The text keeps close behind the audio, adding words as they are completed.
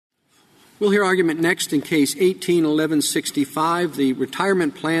We'll hear argument next in Case 18-1165, the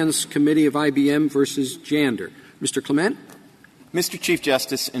Retirement Plans Committee of IBM versus Jander. Mr. Clement. Mr. Chief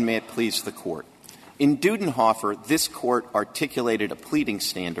Justice, and may it please the Court. In Dudenhofer, this Court articulated a pleading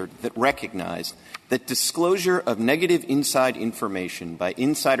standard that recognized that disclosure of negative inside information by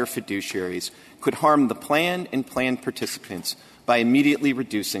insider fiduciaries could harm the plan and plan participants by immediately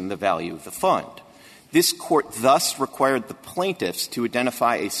reducing the value of the fund. This Court thus required the plaintiffs to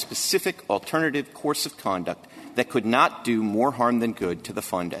identify a specific alternative course of conduct that could not do more harm than good to the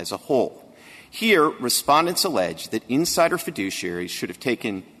fund as a whole. Here, respondents allege that insider fiduciaries should have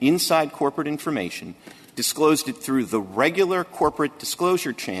taken inside corporate information, disclosed it through the regular corporate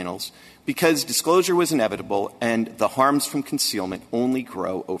disclosure channels because disclosure was inevitable and the harms from concealment only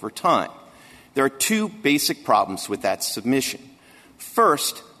grow over time. There are two basic problems with that submission.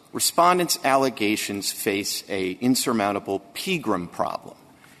 First, respondents' allegations face an insurmountable Pegram problem.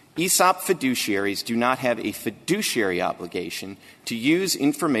 ESOP fiduciaries do not have a fiduciary obligation to use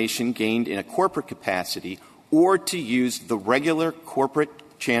information gained in a corporate capacity or to use the regular corporate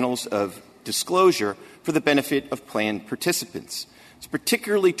channels of disclosure for the benefit of plan participants. It's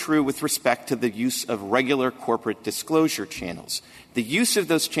particularly true with respect to the use of regular corporate disclosure channels. The use of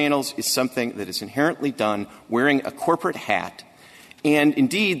those channels is something that is inherently done wearing a corporate hat. And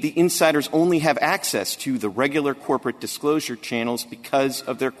indeed, the insiders only have access to the regular corporate disclosure channels because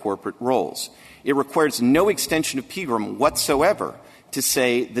of their corporate roles. It requires no extension of Pegram whatsoever to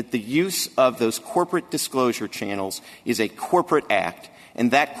say that the use of those corporate disclosure channels is a corporate act,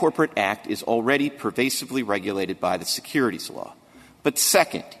 and that corporate act is already pervasively regulated by the securities law. But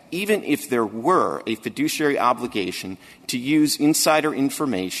second, even if there were a fiduciary obligation to use insider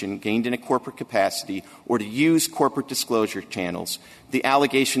information gained in a corporate capacity or to use corporate disclosure channels, the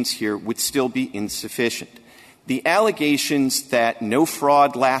allegations here would still be insufficient. The allegations that no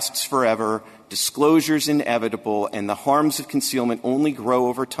fraud lasts forever, disclosure is inevitable, and the harms of concealment only grow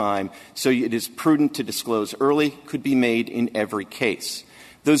over time, so it is prudent to disclose early, could be made in every case.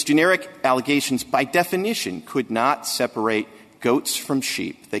 Those generic allegations, by definition, could not separate goats from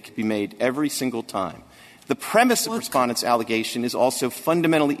sheep. They could be made every single time. The premise of respondents' allegation is also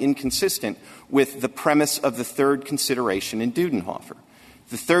fundamentally inconsistent with the premise of the third consideration in Dudenhofer.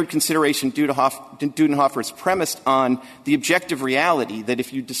 The third consideration in Dudenhofer is premised on the objective reality that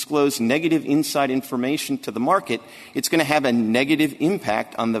if you disclose negative inside information to the market, it's going to have a negative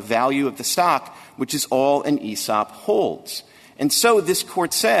impact on the value of the stock, which is all an ESOP holds. And so this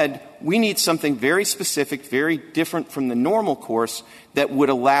Court said, we need something very specific, very different from the normal course that would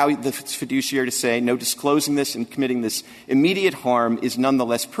allow the fiduciary to say, no, disclosing this and committing this immediate harm is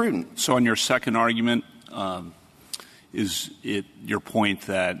nonetheless prudent. So on your second argument, is it your point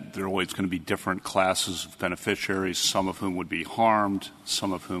that there are always going to be different classes of beneficiaries, some of whom would be harmed,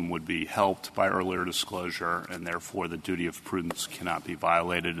 some of whom would be helped by earlier disclosure, and therefore the duty of prudence cannot be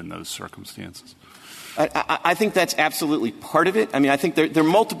violated in those circumstances? I think that's absolutely part of it. I mean, I think there are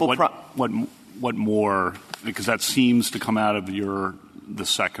multiple what more? Because that seems to come out of the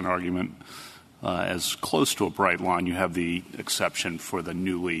second argument as close to a bright line. You have the exception for the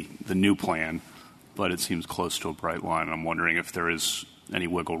new plan, but it seems close to a bright line. I'm wondering if there is any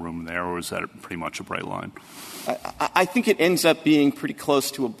wiggle room there, or is that pretty much a bright line? I think it ends up being pretty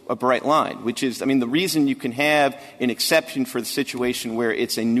close to a bright line, which is, I mean, the reason you can have an exception for the situation where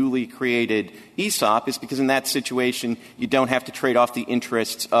it's a newly created ESOP is because in that situation you don't have to trade off the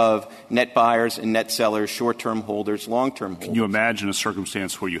interests of net buyers and net sellers, short-term holders, long-term holders. Can you imagine a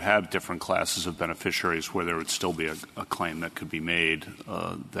circumstance where you have different classes of beneficiaries where there would still be a claim that could be made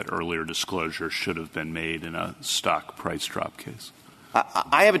that earlier disclosure should have been made in a stock price drop case?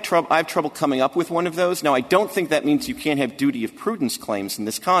 I have trouble coming up with one of those. Now, I don't think that means you can't have duty of prudence claims in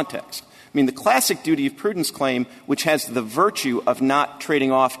this context. I mean, the classic duty of prudence claim, which has the virtue of not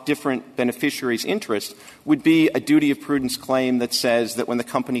trading off different beneficiaries' interests, would be a duty of prudence claim that says that when the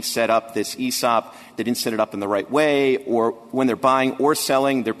company set up this ESOP, they didn't set it up in the right way, or when they're buying or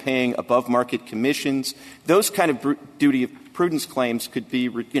selling, they're paying above-market commissions. Those kind of duty of prudence claims could be,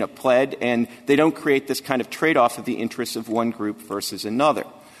 pled, and they don't create this kind of trade-off of the interests of one group versus another.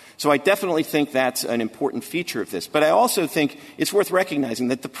 So I definitely think that's an important feature of this. But I also think it's worth recognizing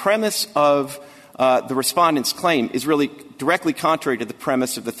that the premise of the respondent's claim is really directly contrary to the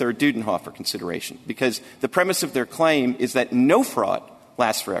premise of the third Dudenhofer consideration, because the premise of their claim is that no fraud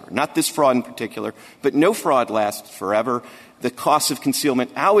lasts forever. Not this fraud in particular, but no fraud lasts forever. The costs of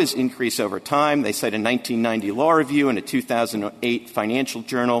concealment always increase over time. They cite a 1990 law review and a 2008 financial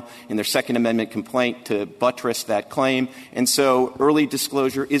journal in their Second Amendment complaint to buttress that claim. And so early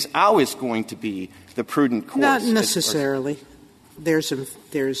disclosure is always going to be the prudent course. Not necessarily.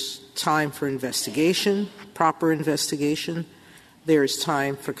 there's time for investigation, proper investigation. There's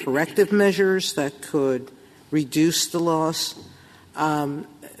time for corrective measures that could reduce the loss.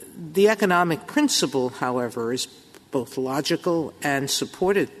 The economic principle, however, is both logical and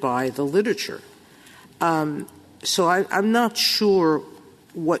supported by the literature. So I'm not sure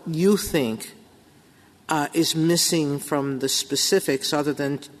what you think is missing from the specifics other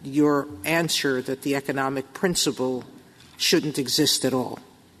than your answer that the economic principle shouldn't exist at all.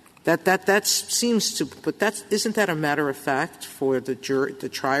 That seems to, but isn't that a matter of fact for the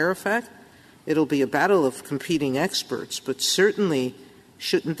trier of fact? It'll be a battle of competing experts, but certainly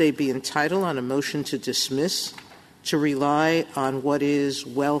shouldn't they be entitled on a motion to dismiss to rely on what is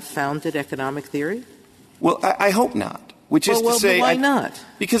well-founded economic theory? Well, I hope not. Which is to say, why not?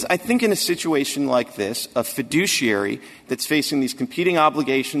 Because I think in a situation like this, a fiduciary that's facing these competing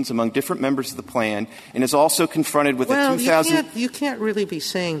obligations among different members of the plan and is also confronted with a 2000. You can't really be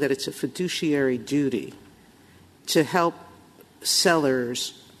saying that it's a fiduciary duty to help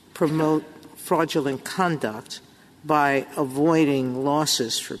sellers promote fraudulent conduct by avoiding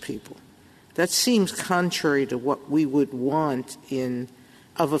losses for people. That seems contrary to what we would want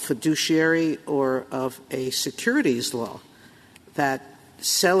of a fiduciary or of a securities law, that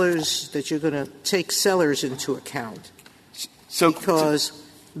you're going to take sellers into account because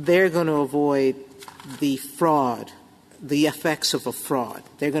they're going to avoid the fraud, the effects of a fraud.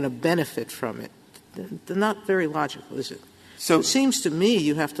 They're going to benefit from it. They're not very logical, is it? So it seems to me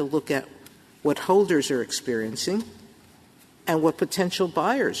you have to look at what holders are experiencing and what potential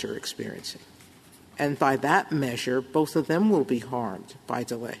buyers are experiencing. And by that measure, both of them will be harmed by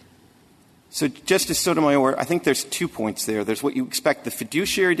delay. So, Justice Sotomayor, I think there's 2 points there. There's what you expect the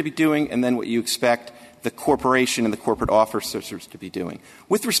fiduciary to be doing and then what you expect the corporation and the corporate officers to be doing.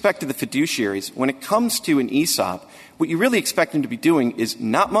 With respect to the fiduciaries, when it comes to an ESOP, what you really expect them to be doing is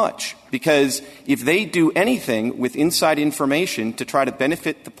not much, because if they do anything with inside information to try to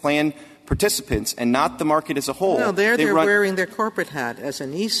benefit the plan participants and not the market as a whole. No, they're wearing their corporate hat. As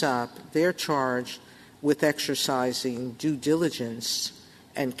an ESOP, they're charged with exercising due diligence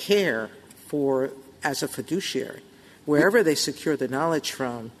and care as a fiduciary. Wherever they secure the knowledge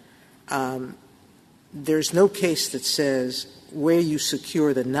from, there's no case that says where you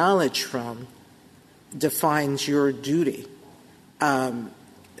secure the knowledge from defines your duty.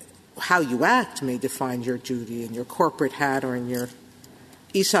 How you act may define your duty in your corporate hat or in your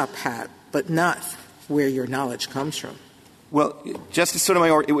ESOP hat, but not where your knowledge comes from. Well, Justice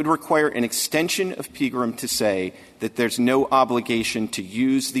Sotomayor, it would require an extension of PGRM to say that there's no obligation to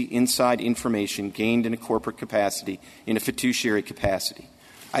use the inside information gained in a corporate capacity in a fiduciary capacity.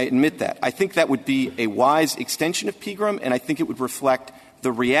 I admit that. I think that would be a wise extension of PGRM, and I think it would reflect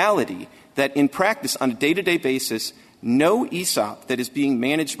the reality that in practice, on a day-to-day basis, no ESOP that is being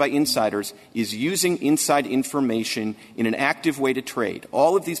managed by insiders is using inside information in an active way to trade.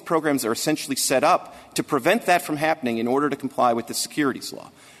 All of these programs are essentially set up to prevent that from happening in order to comply with the securities law.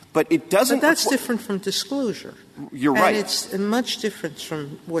 But it doesn't. But that's different from disclosure. You're right. And it's much different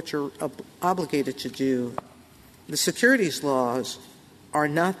from what you're obligated to do. The securities laws are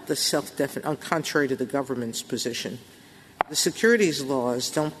not the self-definite, contrary to the government's position. The securities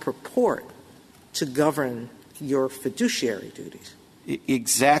laws don't purport to govern your fiduciary duties.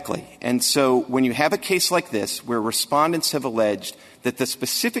 Exactly. And so when you have a case like this where respondents have alleged that the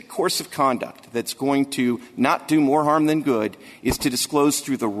specific course of conduct that's going to not do more harm than good is to disclose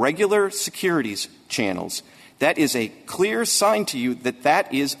through the regular securities channels, that is a clear sign to you that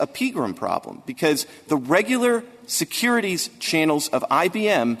that is a PGRM problem, because the regular securities channels of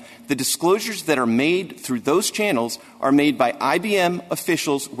IBM, the disclosures that are made through those channels are made by IBM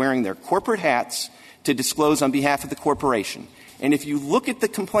officials wearing their corporate hats to disclose on behalf of the corporation. And if you look at the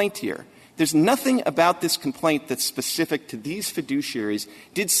complaint here, there's nothing about this complaint that's specific to these fiduciaries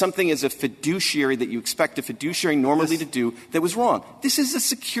did something as a fiduciary that you expect a fiduciary normally to do that was wrong. This is a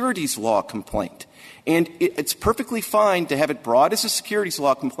securities law complaint. And it's perfectly fine to have it brought as a securities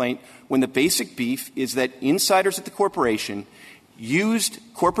law complaint when the basic beef is that insiders at the corporation used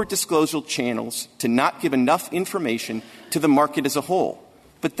corporate disclosure channels to not give enough information to the market as a whole.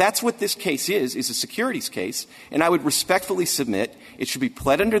 But that's what this case is a securities case, and I would respectfully submit it should be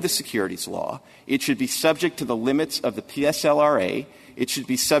pled under the securities law. It should be subject to the limits of the PSLRA. It should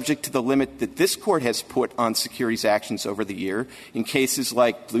be subject to the limit that this Court has put on securities actions over the year in cases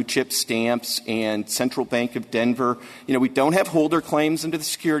like Blue Chip Stamps and Central Bank of Denver. You know, we don't have holder claims under the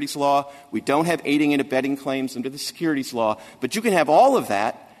securities law. We don't have aiding and abetting claims under the securities law. But you can have all of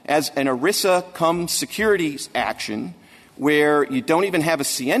that as an ERISA cum securities action where you don't even have a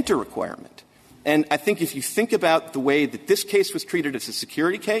scienter requirement. And I think if you think about the way that this case was treated as a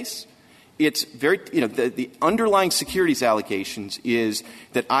security case, it's very, the underlying securities allegations is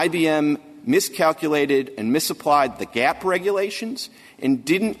that IBM miscalculated and misapplied the GAAP regulations and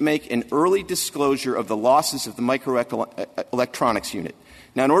didn't make an early disclosure of the losses of the microelectronics unit.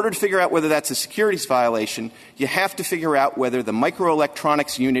 Now, in order to figure out whether that's a securities violation, you have to figure out whether the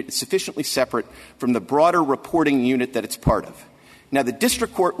microelectronics unit is sufficiently separate from the broader reporting unit that it's part of. Now, the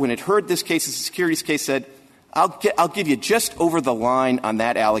district court, when it heard this case as a securities case, said, I'll give you just over the line on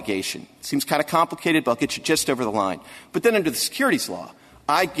that allegation. It seems kind of complicated, but I'll get you just over the line. But then under the securities law,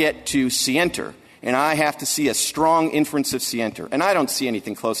 I get to scienter, and I have to see a strong inference of scienter. And I don't see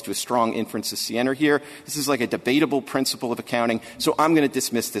anything close to a strong inference of scienter here. This is like a debatable principle of accounting, so I'm going to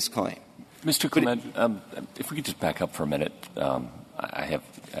dismiss this claim. Mr. Clement, if we could just back up for a minute. I have,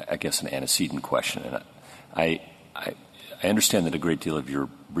 I guess, an antecedent question. And I understand that a great deal of your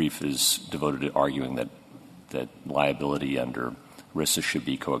brief is devoted to arguing that liability under RISA should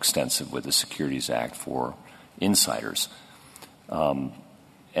be coextensive with the Securities Act for insiders.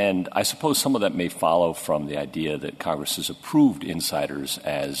 And I suppose some of that may follow from the idea that Congress has approved insiders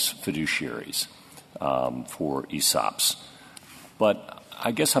as fiduciaries for ESOPs. But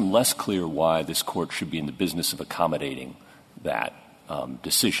I guess I'm less clear why this Court should be in the business of accommodating that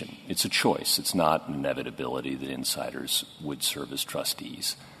decision. It's a choice. It's not an inevitability that insiders would serve as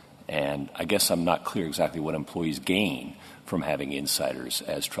trustees. And I guess I'm not clear exactly what employees gain from having insiders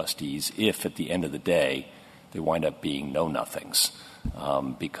as trustees if, at the end of the day, they wind up being know-nothings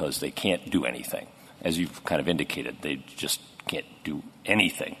because they can't do anything. As you've kind of indicated, they just can't do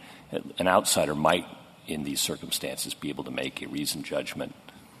anything. An outsider might, in these circumstances, be able to make a reasoned judgment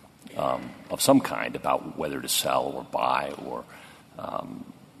of some kind about whether to sell or buy or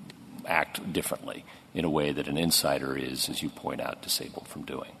act differently in a way that an insider is, as you point out, disabled from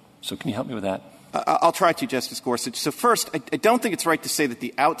doing. So can you help me with that? I'll try to, Justice Gorsuch. So first, I don't think it's right to say that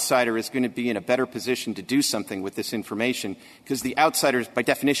the outsider is going to be in a better position to do something with this information, because the outsider, by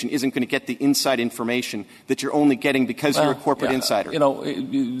definition, isn't going to get the inside information that you're only getting because you're a corporate insider.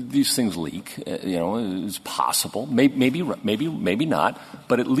 These things leak. It's possible. Maybe not.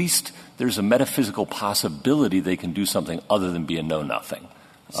 But at least there's a metaphysical possibility they can do something other than be a know-nothing.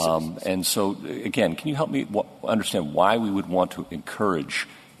 And so, again, can you help me understand why we would want to encourage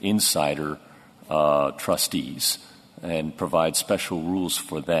insider trustees and provide special rules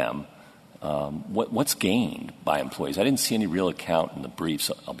for them? What's gained by employees? I didn't see any real account in the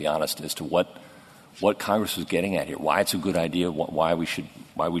briefs, I'll be honest, as to what Congress was getting at here, why it's a good idea, why we should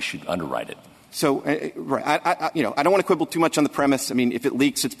underwrite it. So, right, I don't want to quibble too much on the premise. I mean, if it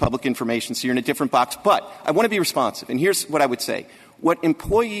leaks, it's public information, so you're in a different box. But I want to be responsive. And here's what I would say. What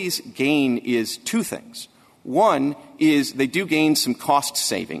employees gain is two things. One is they do gain some cost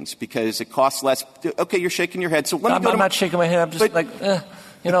savings because it costs less. Okay, you're shaking your head. So let me go I'm not shaking my head. I'm just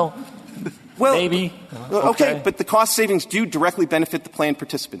well, maybe. Okay, but the cost savings do directly benefit the plan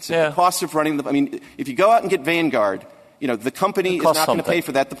participants. Yeah. The cost of running if you go out and get Vanguard, the company is not going to pay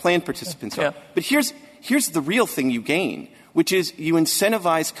for that. The plan participants are. But here's the real thing you gain, which is you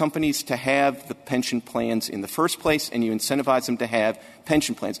incentivize companies to have the pension plans in the first place, and you incentivize them to have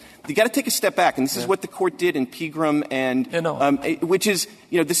pension plans. You got to take a step back, and this is what the Court did in Pegram, and which is,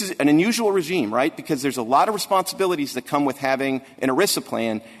 this is an unusual regime, right? Because there's a lot of responsibilities that come with having an ERISA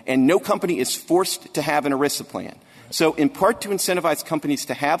plan, and no company is forced to have an ERISA plan. So in part to incentivize companies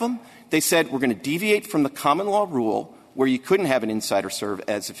to have them, they said we're going to deviate from the common law rule where you couldn't have an insider serve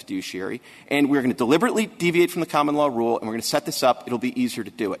as a fiduciary, and we're going to deliberately deviate from the common law rule, and we're going to set this up. It'll be easier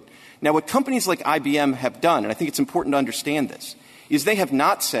to do it. Now, what companies like IBM have done, and I think it's important to understand this, is they have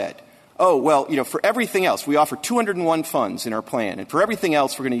not said, oh, well, for everything else, we offer 201 funds in our plan, and for everything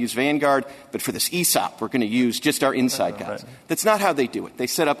else, we're going to use Vanguard, but for this ESOP, we're going to use just our inside guys. Right. That's not how they do it. They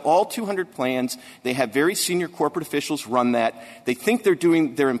set up all 200 plans. They have very senior corporate officials run that. They think they're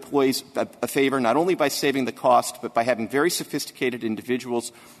doing their employees a favor, not only by saving the cost, but by having very sophisticated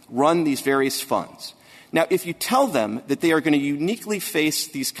individuals run these various funds. Now, if you tell them that they are going to uniquely face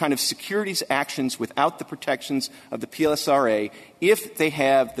these kind of securities actions without the protections of the PLSRA, if they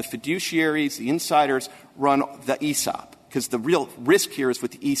have the fiduciaries, the insiders, run the ESOP, because the real risk here is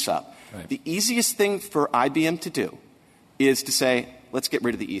with the ESOP. Right. The easiest thing for IBM to do is to say, let's get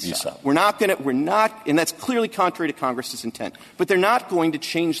rid of the ESOP. We're not, and that's clearly contrary to Congress's intent, but they're not going to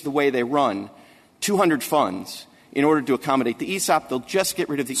change the way they run 200 funds in order to accommodate the ESOP. They'll just get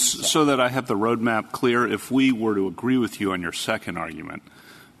rid of the ESOP. So that I have the roadmap clear, if we were to agree with you on your second argument,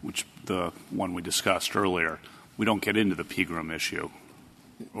 which the one we discussed earlier, we don't get into the Pegram issue.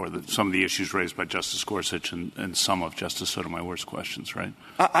 or some of the issues raised by Justice Gorsuch and some of Justice Sotomayor's questions, right?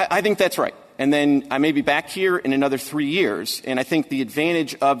 I think that's right. And then I may be back here in another 3 years, and I think the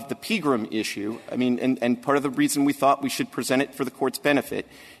advantage of the Pegram issue, and part of the reason we thought we should present it for the Court's benefit,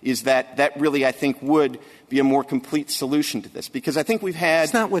 is that really, I think, would be a more complete solution to this. Because I think we've had —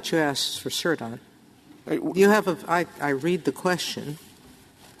 It's not what you asked for cert on. You have I read the question,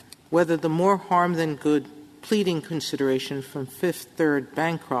 whether the more harm than good pleading consideration from Fifth Third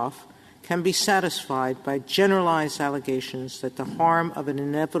Bancroft can be satisfied by generalized allegations that the harm of an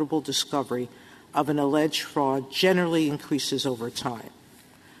inevitable discovery of an alleged fraud generally increases over time.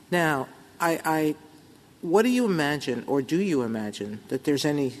 Now, what do you imagine, or do you imagine, that there's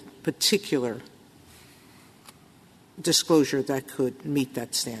any particular disclosure that could meet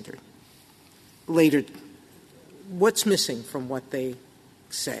that standard? Later, what's missing from what they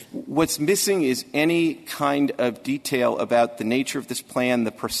say? What's missing is any kind of detail about the nature of this plan,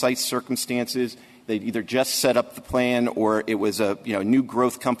 the precise circumstances. They either just set up the plan or it was a new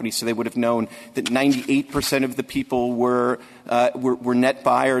growth company, so they would have known that 98% of the people were net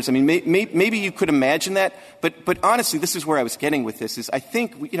buyers. I mean, maybe you could imagine that, but honestly, this is where I was getting with this. Is I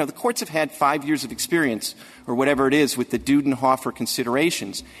think the courts have had 5 years of experience or whatever it is with the Dudenhofer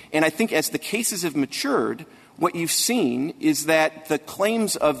considerations, and I think as the cases have matured, what you've seen is that the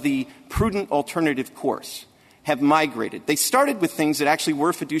claims of the prudent alternative course have migrated. They started with things that actually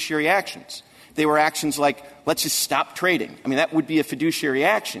were fiduciary actions. They were actions like, let's just stop trading. I mean, that would be a fiduciary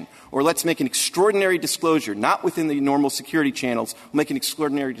action. Or let's make an extraordinary disclosure, not within the normal security channels, we'll make an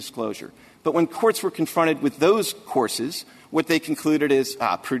extraordinary disclosure. But when courts were confronted with those courses, what they concluded is,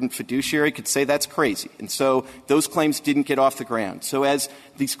 prudent fiduciary could say that's crazy. And so those claims didn't get off the ground. So as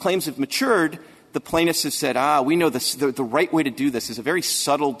these claims have matured, the plaintiffs have said, we know this, the right way to do this is a very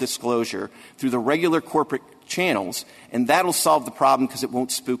subtle disclosure through the regular corporate channels, and that'll solve the problem because it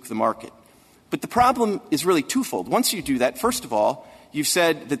won't spook the market. But the problem is really twofold. Once you do that, first of all, you've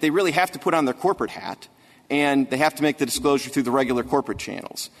said that they really have to put on their corporate hat, and they have to make the disclosure through the regular corporate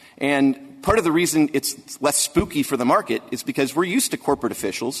channels. And part of the reason it's less spooky for the market is because we're used to corporate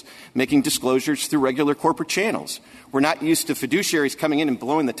officials making disclosures through regular corporate channels. We're not used to fiduciaries coming in and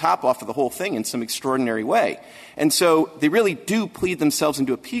blowing the top off of the whole thing in some extraordinary way. And so they really do plead themselves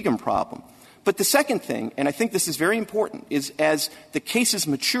into a Pegram problem. But the second thing, and I think this is very important, is as the cases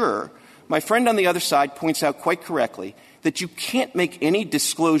mature, my friend on the other side points out quite correctly that you can't make any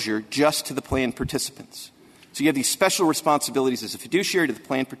disclosure just to the plan participants. So you have these special responsibilities as a fiduciary to the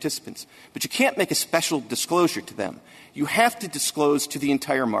plan participants, but you can't make a special disclosure to them. You have to disclose to the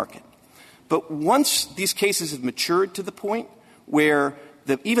entire market. But once these cases have matured to the point where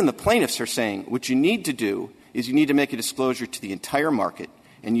even the plaintiffs are saying what you need to do is you need to make a disclosure to the entire market,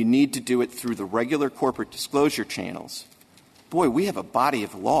 and you need to do it through the regular corporate disclosure channels, boy, we have a body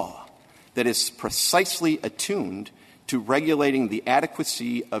of law that is precisely attuned to regulating the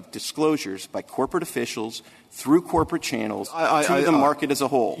adequacy of disclosures by corporate officials through corporate channels to the market as a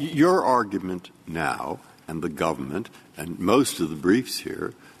whole. Your argument now and the government and most of the briefs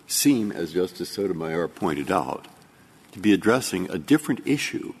here seem, as Justice Sotomayor pointed out, to be addressing a different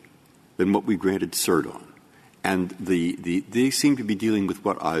issue than what we granted cert on. And they seem to be dealing with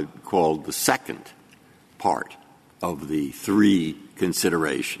what I call the second part of the three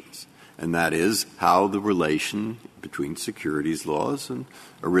considerations, and that is how the relation between securities laws and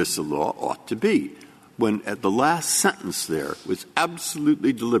ERISA law ought to be. When at the last sentence there was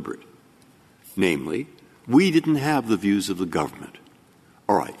absolutely deliberate, namely, we didn't have the views of the government.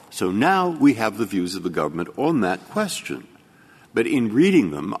 All right, so now we have the views of the government on that question. But in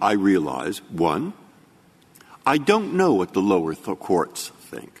reading them, I realize, one, I don't know what the lower courts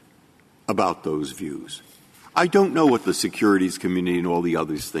think about those views. I don't know what the securities community and all the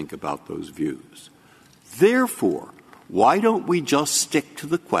others think about those views. Therefore, why don't we just stick to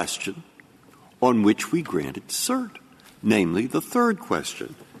the question on which we granted cert, namely the third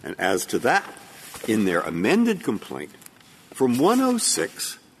question? And as to that, in their amended complaint, from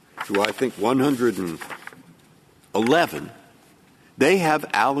 106 to, I think, 111, they have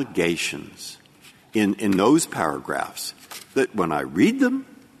allegations in those paragraphs that, when I read them,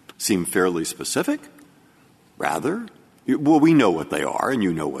 seem fairly specific. Rather, well, we know what they are, and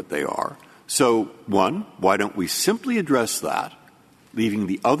you know what they are. So, one, why don't we simply address that, leaving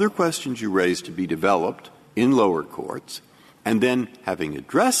the other questions you raised to be developed in lower courts, and then, having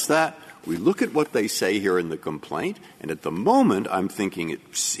addressed that, we look at what they say here in the complaint, and at the moment I'm thinking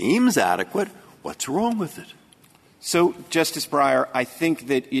it seems adequate. What's wrong with it? So, Justice Breyer, I think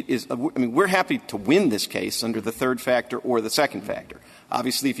that it is – we're happy to win this case under the third factor or the second factor.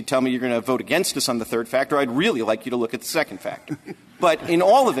 Obviously, if you tell me you're going to vote against us on the third factor, I'd really like you to look at the second factor. But in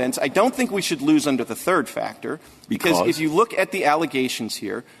all events, I don't think we should lose under the third factor, because if you look at the allegations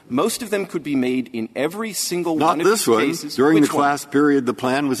here, most of them could be made in every single one of these cases. Not this one. During the class period, the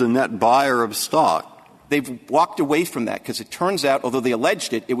plan was a net buyer of stock. They've walked away from that because it turns out, although they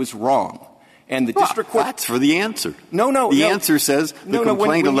alleged it, it was wrong. And the district court — that's for the answer. No. The answer says the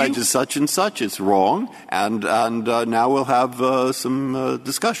complaint when alleges such and such. It's wrong, and now we'll have some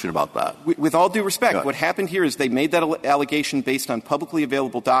discussion about that. With all due respect, what happened here is they made that allegation based on publicly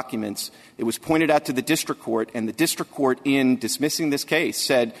available documents. It was pointed out to the district court, and the district court, in dismissing this case,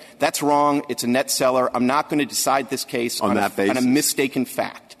 said, that's wrong, it's a net seller, I'm not going to decide this case on a mistaken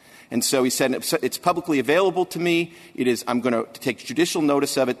fact. And so he said, it's publicly available to me. I'm going to take judicial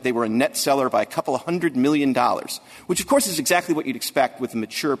notice of it. They were a net seller by $200 million, which, of course, is exactly what you'd expect with a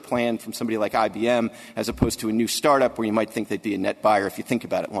mature plan from somebody like IBM, as opposed to a new startup where you might think they'd be a net buyer if you think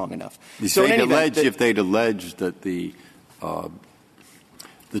about it long enough. If they'd alleged that the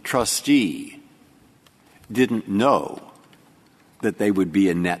trustee didn't know that they would be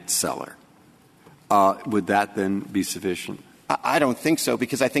a net seller, would that then be sufficient? I don't think so,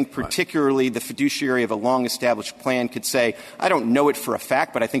 because I think particularly the fiduciary of a long-established plan could say, I don't know it for a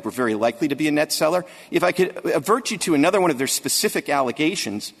fact, but I think we're very likely to be a net seller. If I could avert you to another one of their specific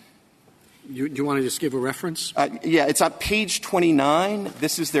allegations. Do you want to just give a reference? Yeah, it's on page 29.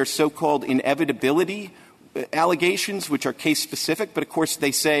 This is their so-called inevitability allegations, which are case-specific, but of course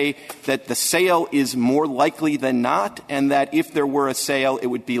they say that the sale is more likely than not, and that if there were a sale, it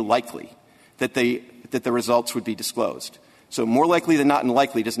would be likely that the results would be disclosed. So more likely than not and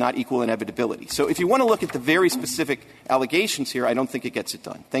likely does not equal inevitability. So if you want to look at the very specific allegations here, I don't think it gets it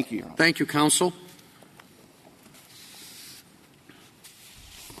done. Thank you, Your Honor. Thank you, counsel.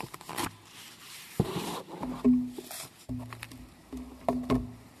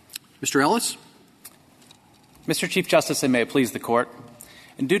 Mr. Ellis? Mr. Chief Justice, and may it please the Court.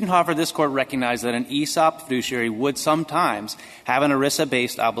 In Dudenhofer, this Court recognized that an ESOP fiduciary would sometimes have an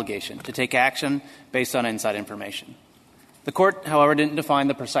ERISA-based obligation to take action based on inside information. The Court, however, didn't define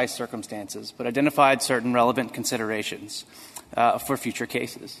the precise circumstances, but identified certain relevant considerations for future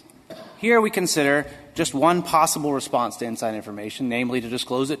cases. Here we consider just one possible response to inside information, namely to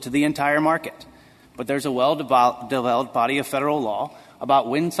disclose it to the entire market. But there's a well-developed body of federal law about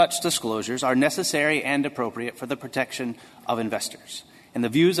when such disclosures are necessary and appropriate for the protection of investors. In the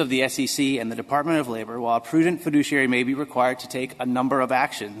views of the SEC and the Department of Labor, while a prudent fiduciary may be required to take a number of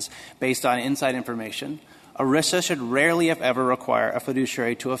actions based on inside information, ERISA should rarely, if ever, require a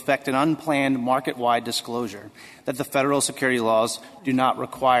fiduciary to effect an unplanned market-wide disclosure that the federal security laws do not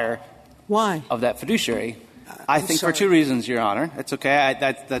require. Why? Of that fiduciary. I think for two reasons, Your Honor. It's okay.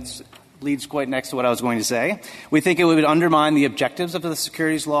 That's leads quite next to what I was going to say. We think it would undermine the objectives of the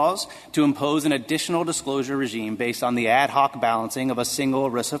securities laws to impose an additional disclosure regime based on the ad hoc balancing of a single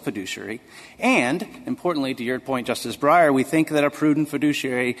ERISA fiduciary. And, importantly, to your point, Justice Breyer, we think that a prudent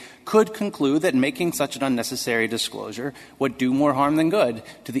fiduciary could conclude that making such an unnecessary disclosure would do more harm than good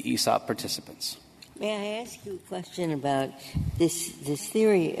to the ESOP participants. May I ask you a question about this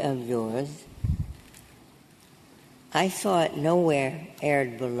theory of yours? I saw it nowhere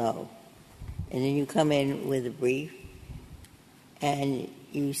aired below. And then you come in with a brief, and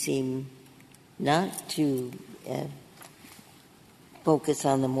you seem not to focus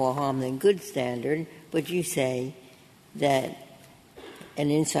on the more harm than good standard, but you say that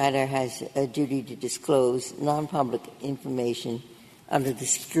an insider has a duty to disclose non-public information under the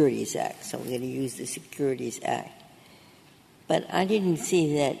Securities Act. So we're going to use the Securities Act. But I didn't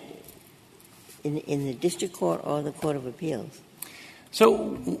see that in the district court or the Court of Appeals.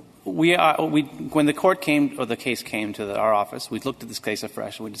 So when the court came, or the case came to our office, we looked at this case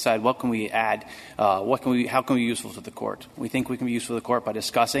afresh and we decided what can we add, how can we be useful to the court. We think we can be useful to the court by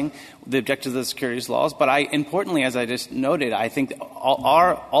discussing the objectives of the securities laws. But importantly, as I just noted, I think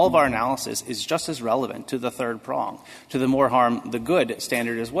all of our analysis is just as relevant to the third prong, to the more harm, the good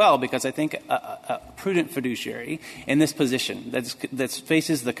standard as well, because I think a prudent fiduciary in this position that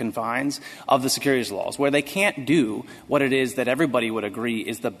faces the confines of the securities laws, where they can't do what it is that everybody would agree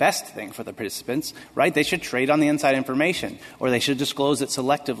is the best thing for the participants, right? They should trade on the inside information, or they should disclose it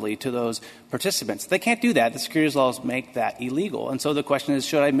selectively to those participants. They can't do that. The securities laws make that illegal. And so the question is,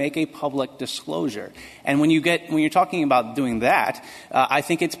 should I make a public disclosure? And when you're talking about doing that, I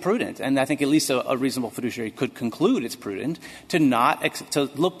think it's prudent, and I think at least a reasonable fiduciary could conclude it's prudent to to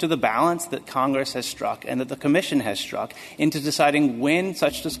look to the balance that Congress has struck and that the Commission has struck into deciding when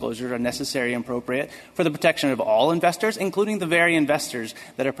such disclosures are necessary and appropriate for the protection of all investors, including the very investors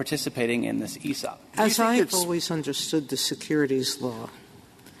that are participating in this ESOP. As I've always understood the securities law,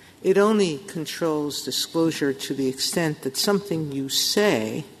 It only controls disclosure to the extent that something you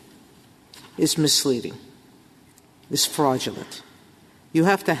say is misleading, is fraudulent. You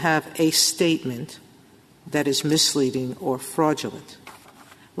have to have a statement that is misleading or fraudulent.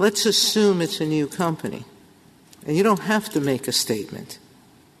 Let's assume it's a new company, and you don't have to make a statement,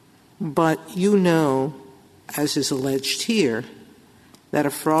 but you know, as is alleged here, that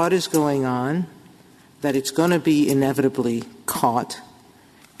a fraud is going on, that it's going to be inevitably caught,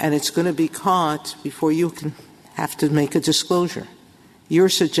 and it's going to be caught before you can have to make a disclosure. You're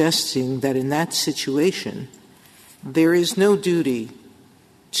suggesting that in that situation, there is no duty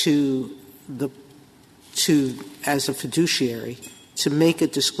as a fiduciary to make a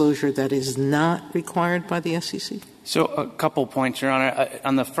disclosure that is not required by the SEC? So a couple points, Your Honor.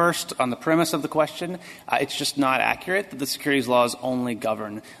 On the premise of the question, it's just not accurate that the securities laws only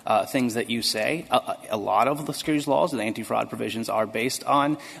govern things that you say. A lot of the securities laws, the anti-fraud provisions, are based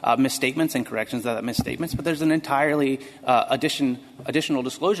on misstatements and corrections of misstatements, but there's an entirely additional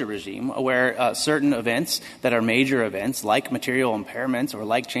disclosure regime where certain events that are major events, like material impairments or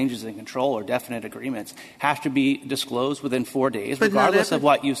like changes in control or definite agreements, have to be disclosed within 4 days, regardless of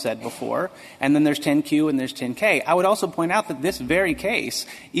what you said before. And then there's 10Q and there's 10K. I would also point out that this very case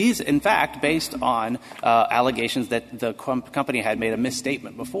is, in fact, based on allegations that the company had made a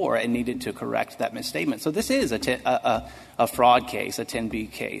misstatement before and needed to correct that misstatement. So this is a fraud case, a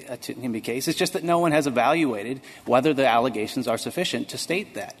 10B case. It's just that no one has evaluated whether the allegations are sufficient to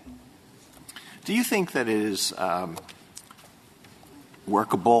state that. Do you think that it is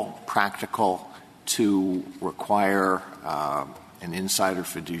workable, practical to require an insider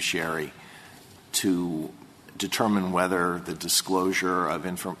fiduciary to determine whether the disclosure of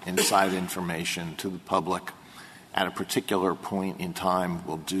inside information to the public at a particular point in time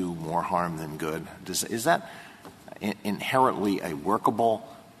will do more harm than good? Is that inherently a workable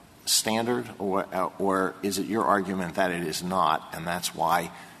standard, or is it your argument that it is not, and that's why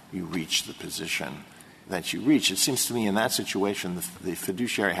you reach the position that you reach? It seems to me in that situation the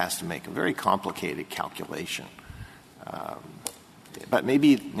fiduciary has to make a very complicated calculation. But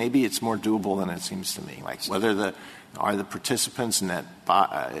maybe it's more doable than it seems to me. Like whether are the participants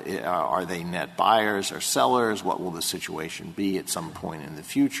are they net buyers or sellers? What will the situation be at some point in the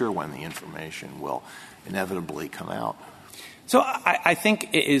future when the information will inevitably come out? So I think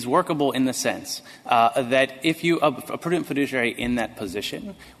it is workable in the sense that if a prudent fiduciary in that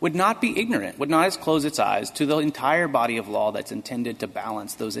position would not be ignorant, would not close its eyes to the entire body of law that's intended to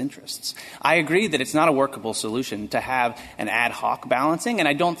balance those interests. I agree that it's not a workable solution to have an ad hoc balancing, and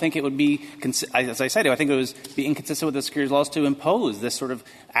I don't think it would be, as I said, I think it would be inconsistent with the securities laws to impose this sort of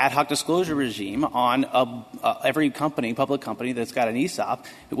ad hoc disclosure regime on every company, public company that's got an ESOP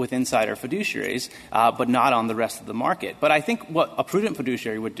with insider fiduciaries, but not on the rest of the market. But I think what a prudent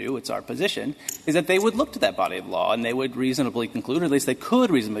fiduciary would do, it's our position, is that they would look to that body of law and they would reasonably conclude, or at least they could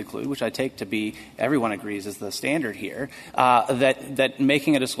reasonably conclude, which I take to be everyone agrees is the standard here, that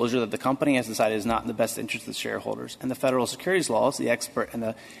making a disclosure that the company has decided is not in the best interest of the shareholders, and the federal securities laws, the expert and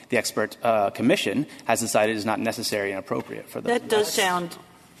the expert commission has decided is not necessary and appropriate for them. That does sound.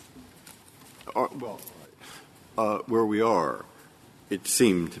 Where we are, it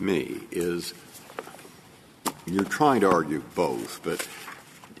seemed to me, is you're trying to argue both, but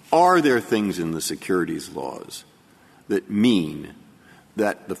are there things in the securities laws that mean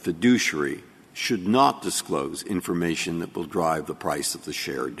that the fiduciary should not disclose information that will drive the price of the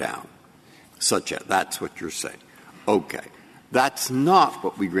share down? That's what you're saying. Okay. That's not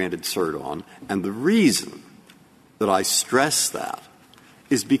what we granted cert on, and the reason that I stress that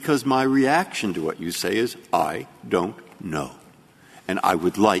is because my reaction to what you say is, I don't know. And I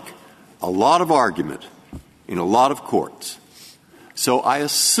would like a lot of argument in a lot of courts. So I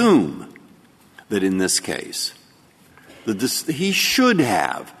assume that in this case, he should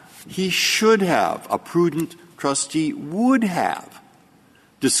have, a prudent trustee would have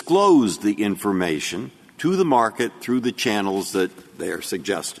disclosed the information to the market through the channels that they are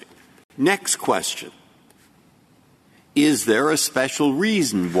suggesting. Next question. Is there a special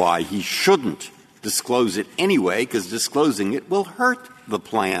reason why he shouldn't disclose it anyway, because disclosing it will hurt the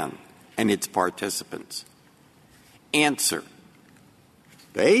plan and its participants? Answer.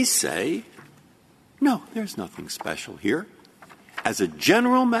 They say, no, there's nothing special here. As a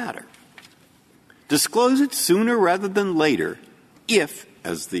general matter, disclose it sooner rather than later if,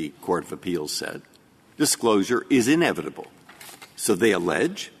 as the Court of Appeals said, disclosure is inevitable. So they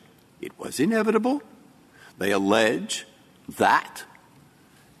allege it was inevitable. They allege that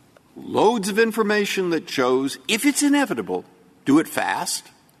loads of information that shows if it's inevitable, do it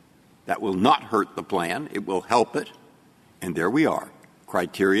fast. That will not hurt the plan. It will help it. And there we are.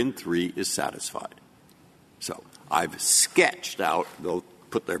 criterion 3 is satisfied. So I've sketched out, they'll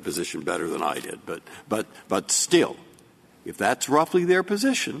put their position better than I did, but still, if that's roughly their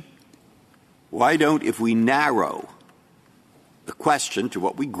position, why don't, if we narrow the question to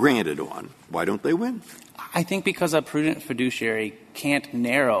what we granted on, why don't they win? I think because a prudent fiduciary can't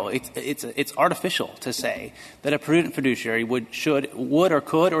narrow. It's artificial to say that a prudent fiduciary would or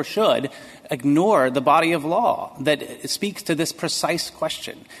could or should ignore the body of law that speaks to this precise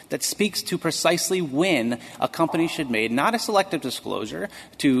question, that speaks to precisely when a company should make not a selective disclosure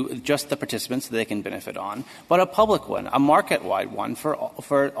to just the participants that they can benefit on, but a public one, a market-wide one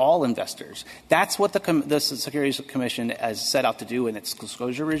for all investors. That's what the Securities Commission has set out to do in its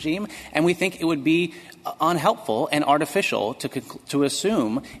disclosure regime, and we think it would be unhelpful and artificial to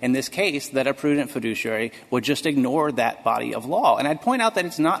assume in this case that a prudent fiduciary would just ignore that body of law. And I'd point out that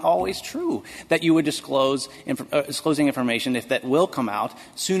it's not always true that you would disclosing information if that will come out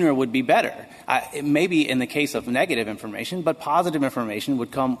sooner would be better. It may be in the case of negative information, but positive information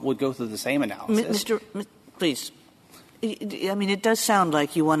would go through the same analysis. Please. I mean, it does sound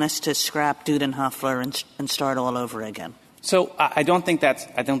like you want us to scrap Dudenhofer and start all over again. So I don't think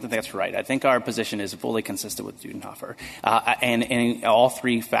that's right. I think our position is fully consistent with Dudenhofer, and all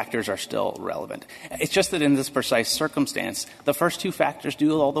three factors are still relevant. It's just that in this precise circumstance, the first two factors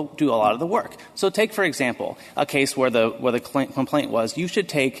do a lot of the work. So take, for example, a case where the complaint was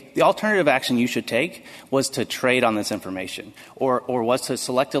the alternative action you should take was to trade on this information or was to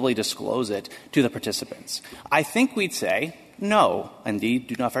selectively disclose it to the participants. I think we'd say, no. Indeed,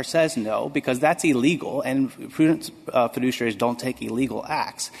 Dudenhofer says no, because that's illegal, and prudent fiduciaries don't take illegal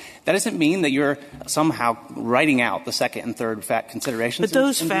acts. That doesn't mean that you're somehow writing out the second and third considerations. But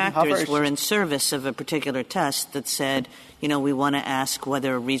those factors were in service of a particular test that said, we want to ask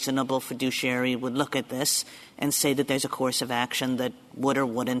whether a reasonable fiduciary would look at this and say that there's a course of action that would or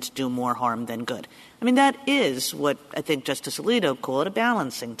wouldn't do more harm than good. I mean, that is what I think Justice Alito called a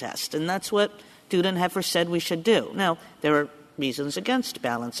balancing test, and that's what Dudenhofer said we should do. Now, there are reasons against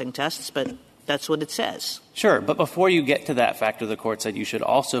balancing tests, but that's what it says. Sure, but before you get to that factor, the Court said you should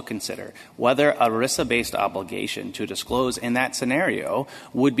also consider whether a ERISA-based obligation to disclose in that scenario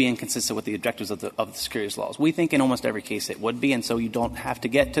would be inconsistent with the objectives of the securities laws. We think in almost every case it would be, and so you don't have to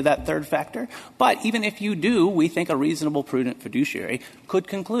get to that third factor. But even if you do, we think a reasonable, prudent fiduciary could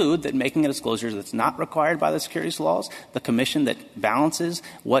conclude that making a disclosure that's not required by the securities laws, the commission that balances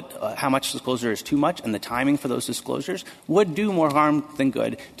how much disclosure is too much and the timing for those disclosures, would do more harm than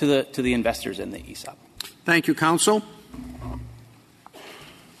good to the investors in the ESOP. Thank you, counsel.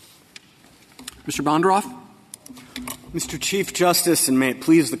 Mr. Bondroff. Mr. Chief Justice, and may it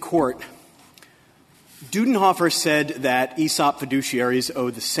please the Court, Dudenhofer said that ESOP fiduciaries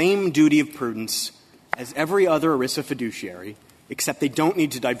owe the same duty of prudence as every other ERISA fiduciary, except they don't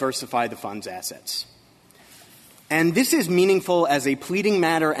need to diversify the fund's assets. And this is meaningful as a pleading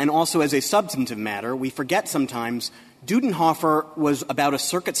matter and also as a substantive matter. We forget sometimes Dudenhofer was about a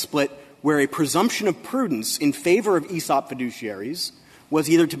circuit split where a presumption of prudence in favor of ESOP fiduciaries was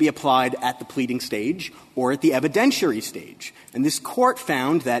either to be applied at the pleading stage or at the evidentiary stage. And this Court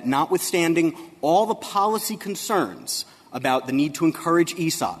found that notwithstanding all the policy concerns about the need to encourage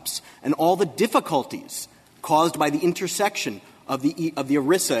ESOPs and all the difficulties caused by the intersection of the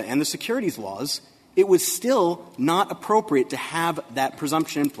ERISA and the securities laws, it was still not appropriate to have that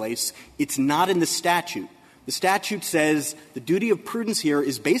presumption in place. It's not in the statute. The statute says the duty of prudence here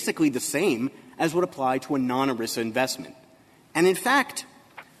is basically the same as would apply to a non-ERISA investment. And in fact,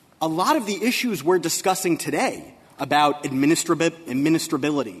 a lot of the issues we're discussing today about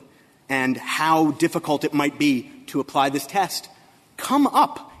administrability and how difficult it might be to apply this test come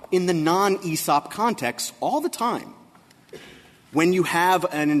up in the non-ESOP context all the time. When you have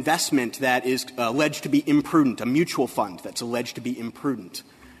an investment that is alleged to be imprudent, a mutual fund that's alleged to be imprudent,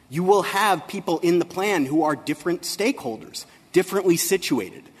 you will have people in the plan who are different stakeholders, differently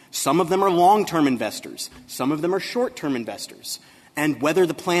situated. Some of them are long-term investors. Some of them are short-term investors. And whether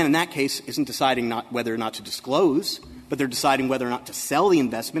the plan in that case isn't deciding not whether or not to disclose, but they're deciding whether or not to sell the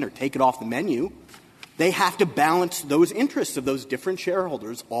investment or take it off the menu, they have to balance those interests of those different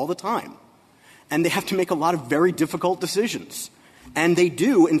shareholders all the time. And they have to make a lot of very difficult decisions. And they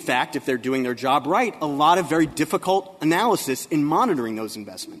do, in fact, if they're doing their job right, a lot of very difficult analysis in monitoring those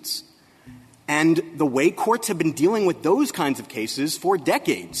investments. And the way courts have been dealing with those kinds of cases for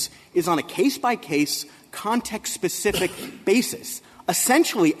decades is on a case-by-case, context-specific basis,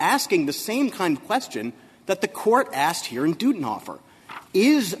 essentially asking the same kind of question that the Court asked here in Dudenhofer.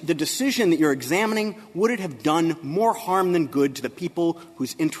 Is the decision that you're examining, would it have done more harm than good to the people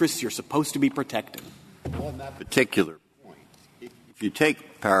whose interests you're supposed to be protecting? On that particular point, if if you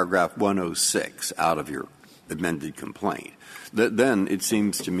take paragraph 106 out of your amended complaint, then it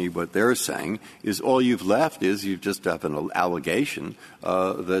seems to me what they're saying is all you've left is you just have an allegation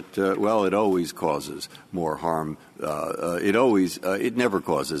that, well, it always causes more harm. It never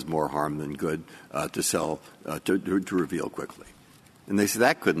causes more harm than good to sell, to reveal quickly. And they say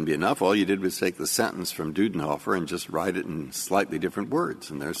that couldn't be enough. All you did was take the sentence from Dudenhofer and just write it in slightly different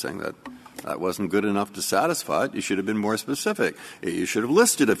words. And they're saying that wasn't good enough to satisfy it. You should have been more specific. You should have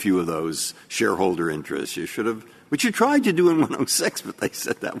listed a few of those shareholder interests. You should have, which you tried to do in 106, but they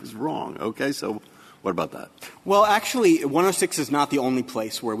said that was wrong. Okay, so what about that? Well, actually, 106 is not the only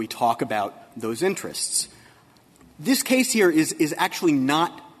place where we talk about those interests. This case here is actually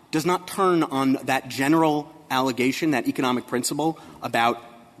does not turn on that general allegation, that economic principle about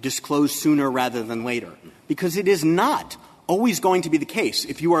disclose sooner rather than later, because it is not always going to be the case.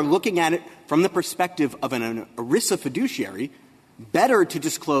 If you are looking at it from the perspective of an ERISA fiduciary, better to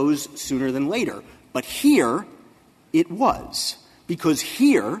disclose sooner than later. But here it was, because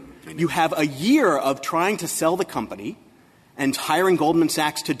here you have a year of trying to sell the company and hiring Goldman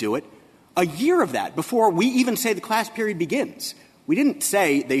Sachs to do it, a year of that before we even say the class period begins. We didn't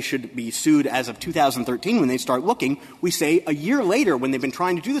say they should be sued as of 2013 when they start looking. We say a year later, when they've been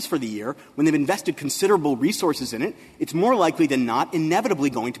trying to do this for the year, when they've invested considerable resources in it, it's more likely than not inevitably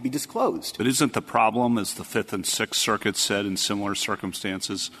going to be disclosed. But isn't the problem, as the Fifth and Sixth Circuits said in similar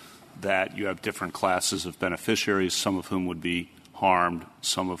circumstances, that you have different classes of beneficiaries, some of whom would be harmed,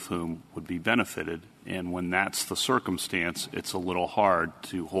 some of whom would be benefited? And when that's the circumstance, it's a little hard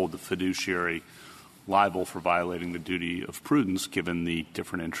to hold the fiduciary liable for violating the duty of prudence given the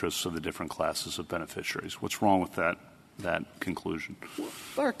different interests of the different classes of beneficiaries. What's wrong with that conclusion?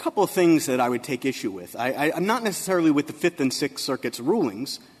 There are a couple of things that I would take issue with. I'm not necessarily with the Fifth and Sixth Circuit's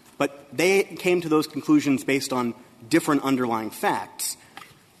rulings, but they came to those conclusions based on different underlying facts.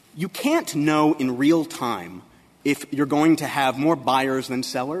 You can't know in real time if you're going to have more buyers than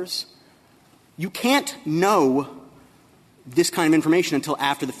sellers. You can't know this kind of information until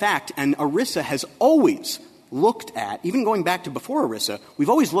after the fact, and ERISA has always looked at, even going back to before ERISA, we've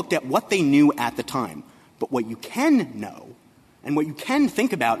always looked at what they knew at the time. But what you can know and what you can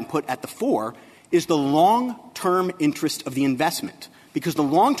think about and put at the fore is the long-term interest of the investment. Because the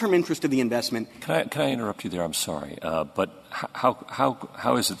long-term interest of the investment — Can I interrupt you there? I'm sorry. But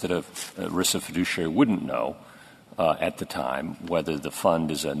how is it that a ERISA fiduciary wouldn't know at the time whether the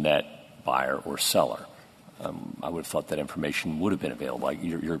fund is a net buyer or seller? I would have thought that information would have been available.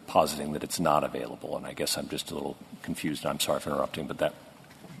 You're positing that it's not available, and I guess I'm just a little confused. I'm sorry for interrupting, but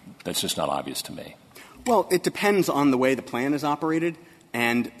that's just not obvious to me. Well, it depends on the way the plan is operated,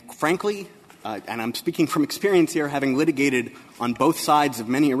 and frankly, and I'm speaking from experience here, having litigated on both sides of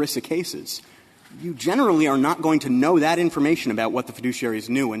many ERISA cases, you generally are not going to know that information about what the fiduciaries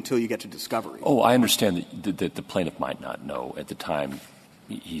knew until you get to discovery. Oh, I understand that the plaintiff might not know at the time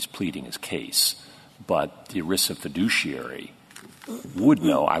he's pleading his case. But the ERISA fiduciary would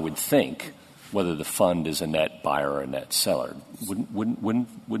know, I would think, whether the fund is a net buyer or a net seller.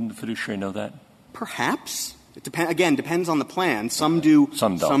 Wouldn't the fiduciary know that? Perhaps. It depends on the plan. Some do,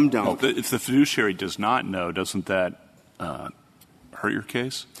 some don't. If the fiduciary does not know, doesn't that hurt your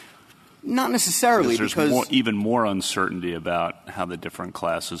case? Not necessarily, because there's even more uncertainty about how the different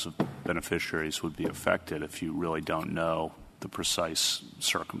classes of beneficiaries would be affected if you really don't know the precise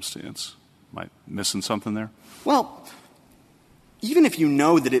circumstance. Am I missing something there? Well, even if you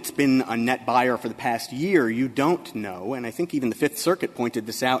know that it's been a net buyer for the past year, you don't know, and I think even the Fifth Circuit pointed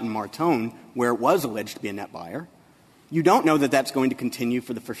this out in Martone, where it was alleged to be a net buyer, you don't know that that's going to continue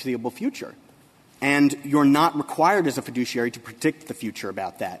for the foreseeable future. And you're not required as a fiduciary to predict the future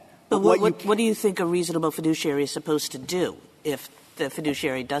about that. But what do you think a reasonable fiduciary is supposed to do if the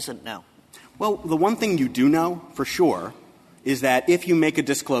fiduciary doesn't know? Well, the one thing you do know for sure is that if you make a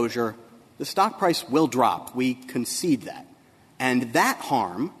disclosure, the stock price will drop. We concede that. And that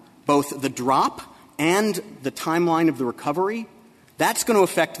harm, both the drop and the timeline of the recovery, that's going to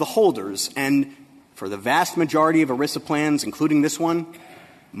affect the holders. And for the vast majority of ERISA plans, including this one,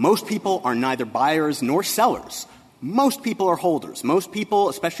 most people are neither buyers nor sellers. Most people are holders. Most people,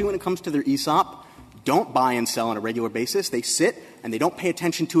 especially when it comes to their ESOP, don't buy and sell on a regular basis. They sit and they don't pay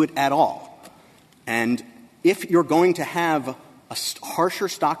attention to it at all. And if you're going to have a harsher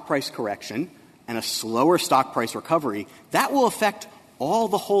stock price correction and a slower stock price recovery, that will affect all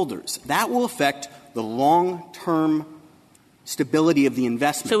the holders. That will affect the long-term stability of the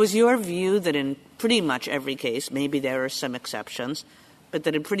investment. So is your view that in pretty much every case, maybe there are some exceptions, but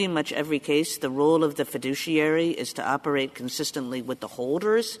that in pretty much every case, the role of the fiduciary is to operate consistently with the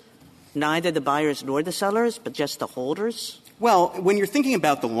holders, neither the buyers nor the sellers, but just the holders? Well, when you're thinking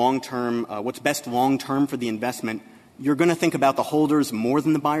about the long-term, what's best long-term for the investment, you're going to think about the holders more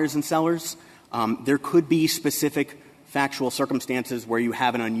than the buyers and sellers. There could be specific factual circumstances where you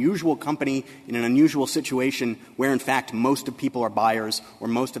have an unusual company in an unusual situation where, in fact, most of people are buyers or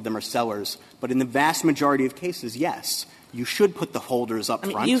most of them are sellers. But in the vast majority of cases, yes, you should put the holders up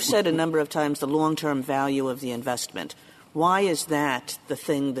front. You've said a number of times the long-term value of the investment. Why is that the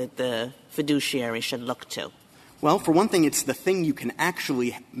thing that the fiduciary should look to? Well, for one thing, it's the thing you can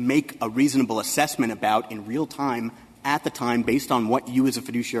actually make a reasonable assessment about in real time at the time based on what you as a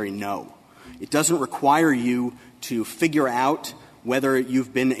fiduciary know. It doesn't require you to figure out whether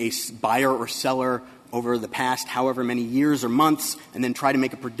you've been a buyer or seller over the past however many years or months and then try to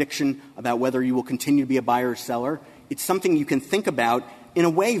make a prediction about whether you will continue to be a buyer or seller. It's something you can think about in a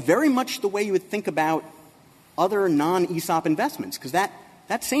way very much the way you would think about other non-ESOP investments, because that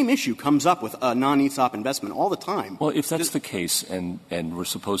same issue comes up with a non-ESOP investment all the time. Well, if that's the case and we're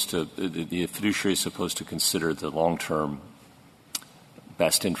supposed to – the fiduciary is supposed to consider the long-term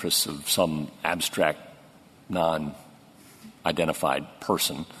best interests of some abstract, non-identified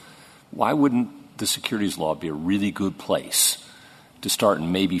person, why wouldn't the securities law be a really good place to start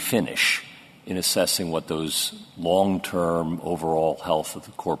and maybe finish in assessing what those long-term overall health of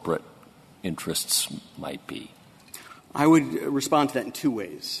the corporate interests might be? I would respond to that in two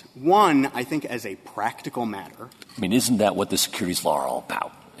ways. One, I think as a practical matter. I mean, isn't that what the securities law are all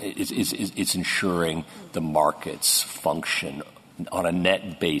about? It's ensuring the markets function on a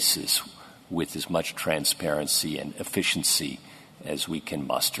net basis with as much transparency and efficiency as we can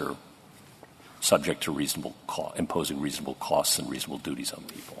muster, subject to imposing reasonable costs and reasonable duties on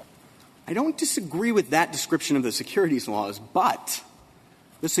people. I don't disagree with that description of the securities laws, but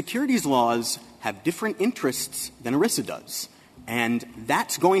the securities laws have different interests than ERISA does. And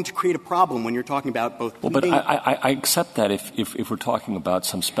that's going to create a problem when you're talking about both. Well, but I accept that if we're talking about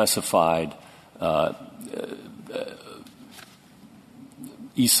some specified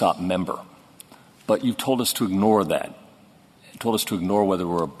ESOP member. But you've told us to ignore that. You told us to ignore whether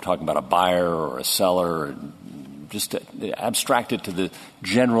we're talking about a buyer or a seller, and just to abstract it to the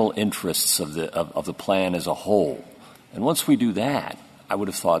general interests of the plan as a whole. And once we do that, I would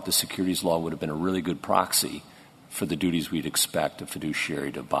have thought the securities law would have been a really good proxy for the duties we'd expect a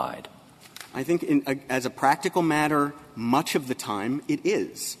fiduciary to abide. I think as a practical matter, much of the time it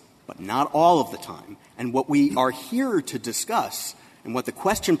is, but not all of the time. And what we are here to discuss and what the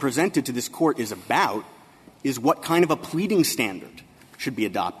question presented to this Court is about is what kind of a pleading standard should be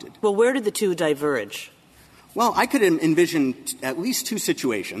adopted. Well, where did the two diverge? Well, I could envision at least two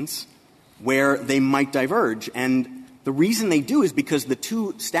situations where they might diverge. And the reason they do is because the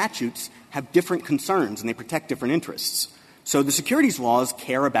two statutes have different concerns and they protect different interests. So the securities laws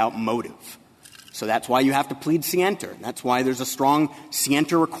care about motive. So that's why you have to plead scienter. That's why there's a strong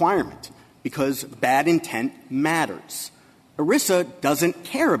scienter requirement, because bad intent matters. ERISA doesn't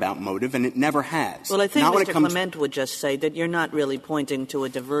care about motive, and it never has. Well, I think Mr. Clement would just say that you're not really pointing to a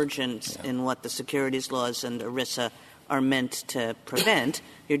divergence in what the securities laws and ERISA are meant to prevent.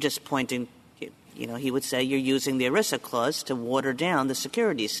 You're just pointing, he would say you're using the ERISA clause to water down the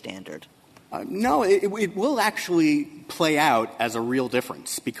securities standard. No, it will actually play out as a real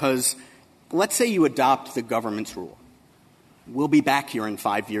difference, because let's say you adopt the government's rule. We'll be back here in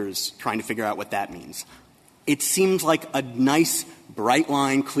 5 years trying to figure out what that means. It seems like a nice, bright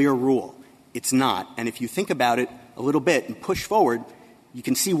line, clear rule. It's not. And if you think about it a little bit and push forward, you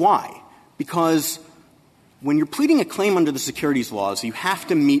can see why. Because when you're pleading a claim under the securities laws, you have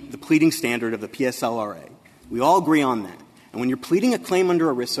to meet the pleading standard of the PSLRA. We all agree on that. And when you're pleading a claim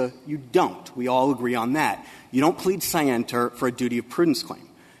under ERISA, you don't. We all agree on that. You don't plead scienter for a duty of prudence claim.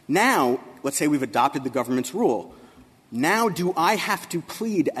 Now, let's say we've adopted the government's rule. Now do I have to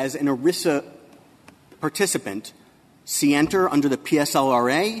plead as an ERISA participant scienter under the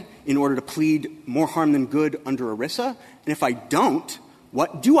PSLRA in order to plead more harm than good under ERISA? And if I don't,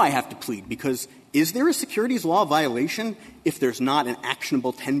 what do I have to plead? Because is there a securities law violation if there's not an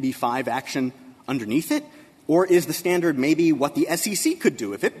actionable 10b-5 action underneath it? Or is the standard maybe what the SEC could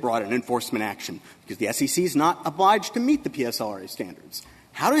do if it brought an enforcement action? Because the SEC is not obliged to meet the PSLRA standards.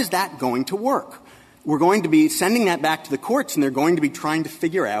 How is that going to work? We're going to be sending that back to the courts, and they're going to be trying to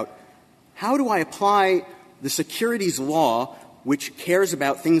figure out, how do I apply the securities law, which cares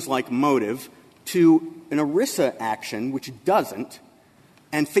about things like motive, to an ERISA action, which doesn't,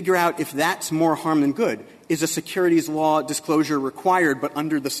 and figure out if that's more harm than good? Is a securities law disclosure required but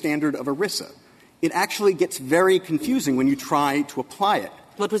under the standard of ERISA? It actually gets very confusing when you try to apply it.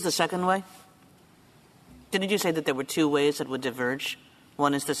 What was the second way? Didn't you say that there were two ways that would diverge?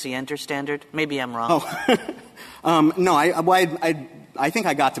 One is the Sienter standard? Maybe I'm wrong. No, I think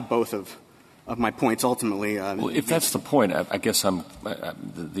I got to both of my points ultimately. Well, if that's the point, I guess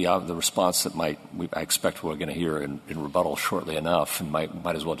the response that I expect we're going to hear in rebuttal shortly enough, and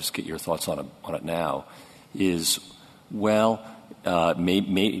might as well just get your thoughts on it now, is, well,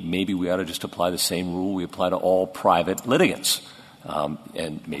 maybe we ought to just apply the same rule we apply to all private litigants.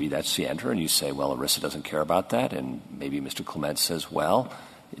 And maybe that's Sienter, and you say, well, ERISA doesn't care about that, and maybe Mr. Clement says, well,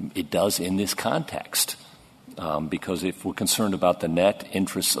 it does in this context. Because if we're concerned about the net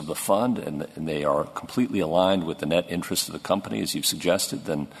interests of the fund and they are completely aligned with the net interests of the company, as you've suggested,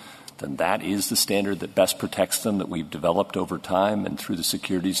 then that is the standard that best protects them, that we've developed over time and through the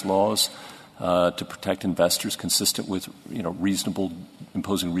securities laws to protect investors consistent with,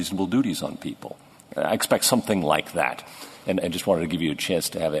 imposing reasonable duties on people. I expect something like that. And I just wanted to give you a chance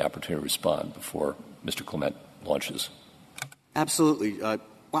to have the opportunity to respond before Mr. Clement launches. Absolutely.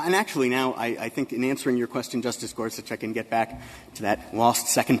 Well, and actually now I think in answering your question, Justice Gorsuch, I can get back to that lost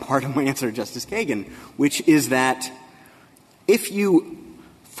second part of my answer to Justice Kagan, which is that if you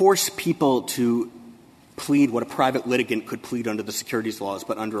force people to plead what a private litigant could plead under the securities laws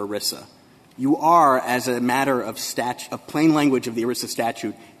but under ERISA, you are, as a matter of plain language of the ERISA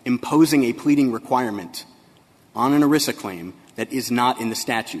statute, imposing a pleading requirement on an ERISA claim that is not in the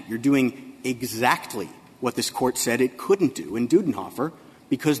statute. You're doing exactly what this Court said it couldn't do in Dudenhofer,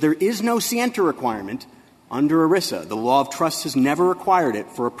 because there is no Sienter requirement under ERISA. The law of trust has never required it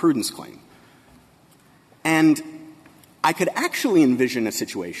for a prudence claim. And I could actually envision a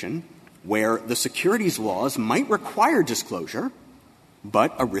situation where the securities laws might require disclosure,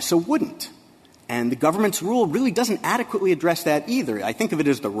 but ERISA wouldn't. And the government's rule really doesn't adequately address that either. I think of it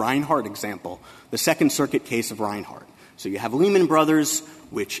as the Reinhart example, the Second Circuit case of Reinhart. So you have Lehman Brothers,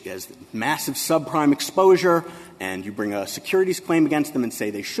 which is massive subprime exposure, and you bring a securities claim against them and say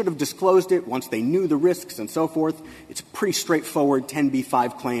they should have disclosed it once they knew the risks and so forth. It's a pretty straightforward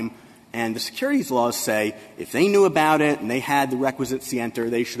 10b-5 claim. And the securities laws say if they knew about it and they had the requisite Sienter,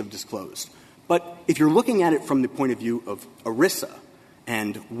 they should have disclosed. But if you're looking at it from the point of view of ERISA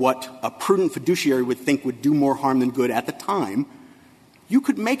and what a prudent fiduciary would think would do more harm than good at the time, you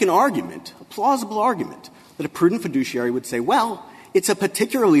could make an argument, a plausible argument, that a prudent fiduciary would say, well, it's a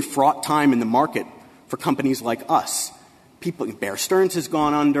particularly fraught time in the market for companies like us. Bear Stearns has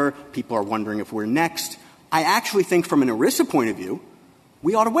gone under. People are wondering if we're next. I actually think from an ERISA point of view,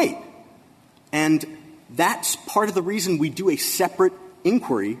 we ought to wait. And that's part of the reason we do a separate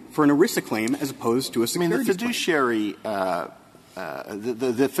inquiry for an ERISA claim as opposed to a securities the fiduciary,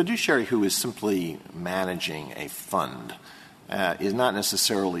 the fiduciary who is simply managing a fund is not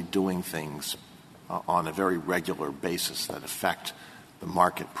necessarily doing things on a very regular basis that affect the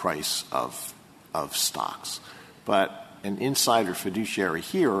market price of stocks. But an insider fiduciary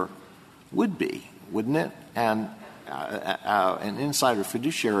here would be, wouldn't it? And an insider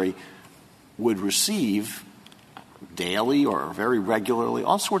fiduciary would receive daily or very regularly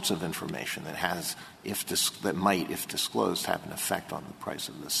all sorts of information that has, that might, if disclosed, have an effect on the price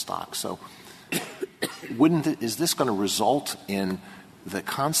of the stock. So is this going to result in the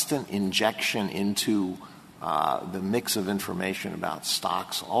constant injection into the mix of information about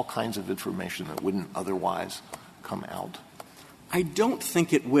stocks, all kinds of information that wouldn't otherwise come out? I don't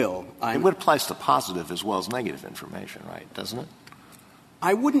think it will. It applies to positive as well as negative information, right? Doesn't it?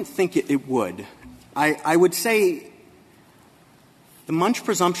 I wouldn't think it would. I would say the Munch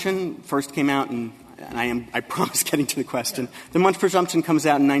presumption first came out I promise getting to the question. The Munch presumption comes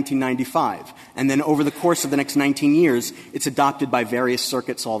out in 1995. And then over the course of the next 19 years, it's adopted by various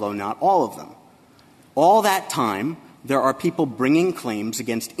circuits, although not all of them. All that time, there are people bringing claims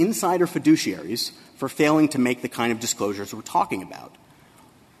against insider fiduciaries for failing to make the kind of disclosures we're talking about.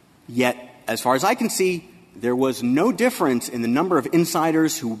 Yet, as far as I can see, there was no difference in the number of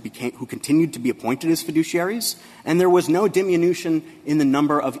insiders who continued to be appointed as fiduciaries, and there was no diminution in the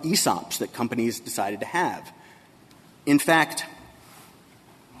number of ESOPs that companies decided to have. In fact,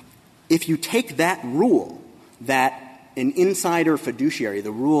 if you take that rule that an insider fiduciary,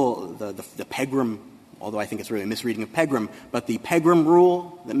 the rule, the Pegram, although I think it's really a misreading of Pegram, but the Pegram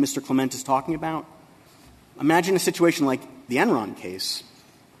rule that Mr. Clement is talking about, imagine a situation like the Enron case.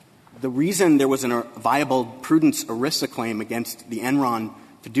 The reason there was a viable prudence ERISA claim against the Enron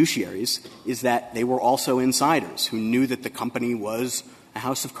fiduciaries is that they were also insiders who knew that the company was a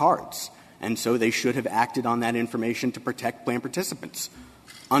house of cards, and so they should have acted on that information to protect plan participants.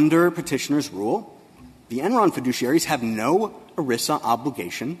 Under petitioner's rule, the Enron fiduciaries have no ERISA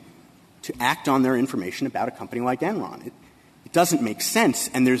obligation to act on their information about a company like Enron. It doesn't make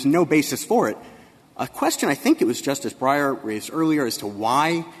sense, and there's no basis for it. a question I think it was Justice Breyer raised earlier as to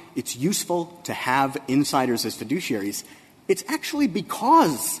why it's useful to have insiders as fiduciaries. It's actually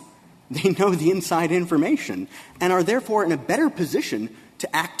because they know the inside information and are therefore in a better position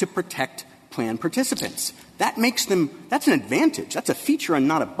to act to protect plan participants. That makes them – that's an advantage. That's a feature and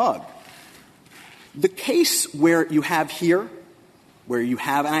not a bug. The case where you have here, where you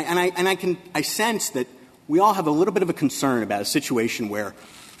have – I sense that we all have a little bit of a concern about a situation where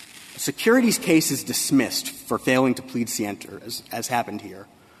a securities case is dismissed for failing to plead scienter, as happened here,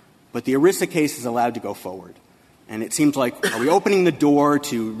 but the ERISA case is allowed to go forward. And it seems like, are we opening the door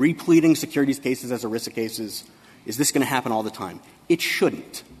to repleading securities cases as ERISA cases? Is this going to happen all the time? It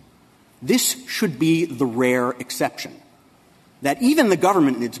shouldn't. This should be the rare exception, that even the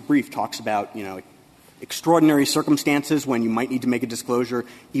government in its brief talks about, extraordinary circumstances when you might need to make a disclosure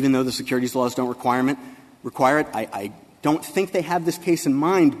even though the securities laws don't require it. I don't think they have this case in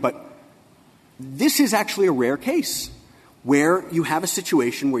mind, but this is actually a rare case where you have a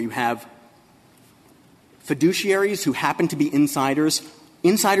situation where you have fiduciaries who happen to be insiders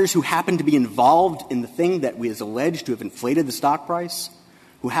who happen to be involved in the thing that is alleged to have inflated the stock price,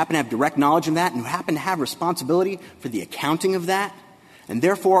 who happen to have direct knowledge of that and who happen to have responsibility for the accounting of that, and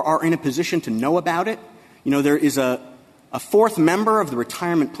therefore are in a position to know about it. There is a fourth member of the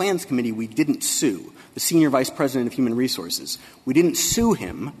Retirement Plans Committee we didn't sue, the Senior Vice President of Human Resources. We didn't sue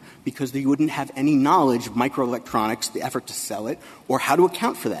him because he wouldn't have any knowledge of microelectronics, the effort to sell it, or how to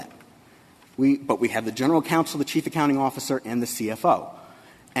account for that. But we have the General Counsel, the Chief Accounting Officer, and the CFO.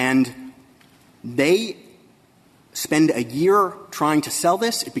 And they spend a year trying to sell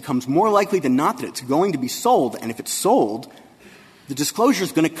this. It becomes more likely than not that it's going to be sold. And if it's sold, the disclosure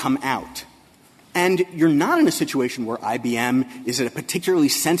is going to come out. And you're not in a situation where IBM is at a particularly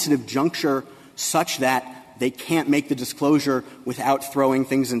sensitive juncture such that they can't make the disclosure without throwing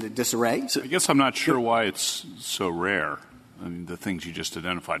things into disarray. I guess I'm not sure why it's so rare. I mean, the things you just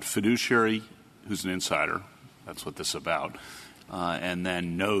identified. Fiduciary, who's an insider, that's what this is about, and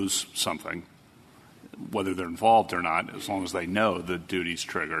then knows something, whether they're involved or not, as long as they know the duty's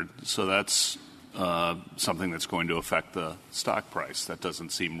triggered. So that's something that's going to affect the stock price. That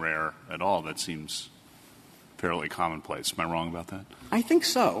doesn't seem rare at all. That seems fairly commonplace. Am I wrong about that? I think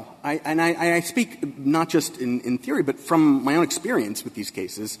so. I speak not just in theory, but from my own experience with these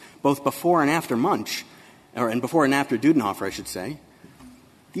cases, both before and after Munch, and before and after Dudenhofer, I should say.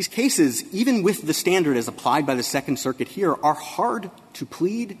 These cases, even with the standard as applied by the Second Circuit here, are hard to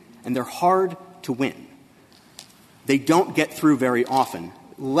plead and they're hard to win. They don't get through very often,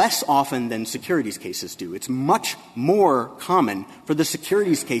 less often than securities cases do. It's much more common for the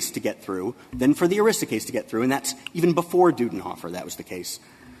securities case to get through than for the ERISA case to get through, and that's even before Dudenhofer that was the case.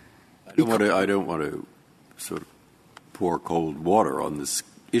 I don't want to sort of pour cold water on this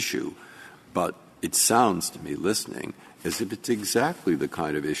issue, but it sounds to me, listening, as if it's exactly the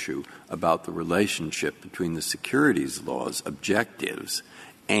kind of issue about the relationship between the securities laws objectives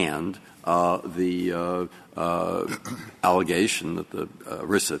and the allegation that the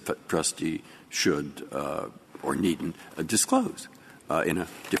ERISA trustee should or needn't disclose in a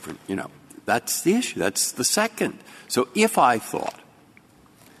different, that's the issue. That's the second. So if I thought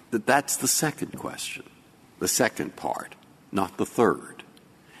that that's the second question, the second part, not the third,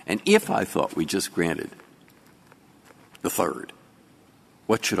 and if I thought we just granted the third,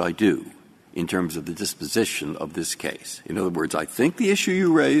 what should I do in terms of the disposition of this case? In other words, I think the issue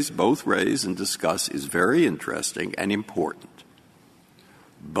you both raise and discuss is very interesting and important.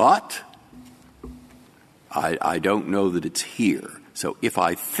 But I don't know that it's here. So if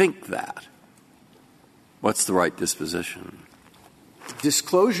I think that, what's the right disposition?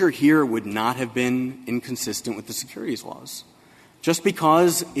 Disclosure here would not have been inconsistent with the securities laws. Just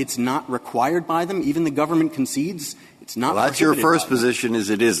because it's not required by them, even the government concedes it's not well, that's your first by them. Position is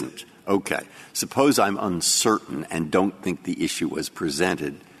it isn't. Okay. Suppose I'm uncertain and don't think the issue was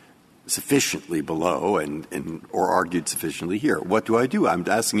presented sufficiently below or argued sufficiently here. What do I do? I'm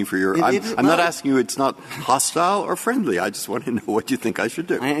asking you for your I'm not asking you it's not hostile or friendly. I just want to know what you think I should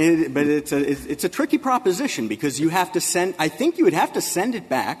do. But it's a tricky proposition because you have to I think you would have to send it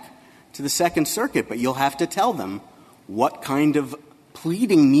back to the Second Circuit, but you'll have to tell them what kind of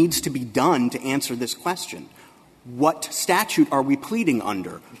pleading needs to be done to answer this question. What statute are we pleading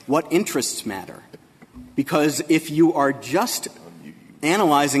under? What interests matter? Because if you are just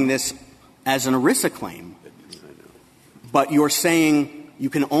analyzing this as an ERISA claim, but you're saying you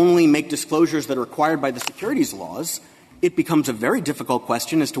can only make disclosures that are required by the securities laws, it becomes a very difficult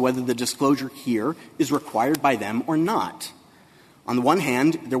question as to whether the disclosure here is required by them or not. On the one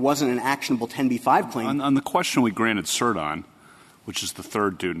hand, there wasn't an actionable 10b-5 claim. On the question we granted cert on, which is the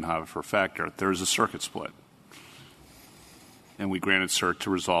third Dudenhofer factor, there's a circuit split. And we granted cert to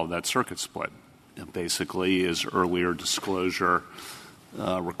resolve that circuit split. And basically, is earlier disclosure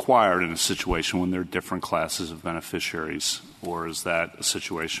required in a situation when there are different classes of beneficiaries, or is that a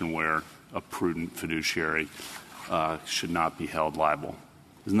situation where a prudent fiduciary should not be held liable?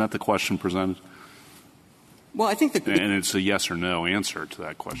 Isn't that the question presented? Well, I think and it's a yes or no answer to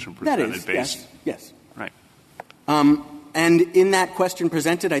that question presented. That is, yes. Right. And in that question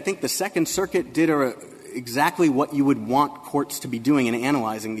presented, I think the Second Circuit did exactly what you would want courts to be doing in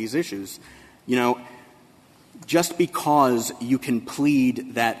analyzing these issues. You know, just because you can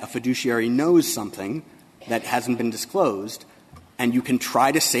plead that a fiduciary knows something that hasn't been disclosed, and you can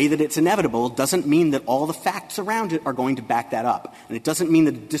try to say that it's inevitable, doesn't mean that all the facts around it are going to back that up. And it doesn't mean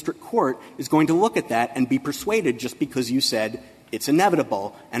that a district court is going to look at that and be persuaded just because you said it's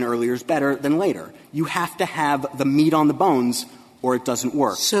inevitable and earlier is better than later. You have to have the meat on the bones or it doesn't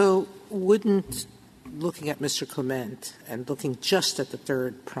work. So wouldn't, looking at Mr. Clement and looking just at the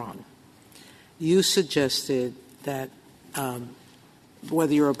third prong, you suggested that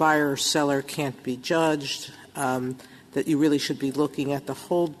whether you're a buyer or seller can't be judged, that you really should be looking at the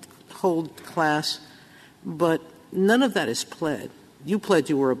hold class, but none of that is pled. You pled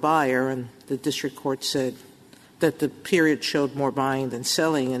you were a buyer, and the district court said that the period showed more buying than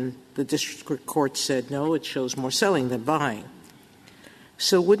selling, and the district court said, no, it shows more selling than buying.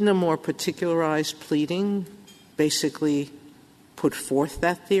 So wouldn't a more particularized pleading basically put forth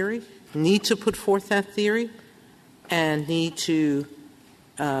that theory, need to put forth that theory, and need to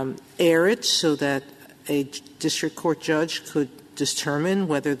air it so that a district court judge could determine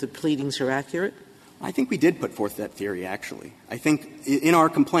whether the pleadings are accurate? I think we did put forth that theory, actually. I think in our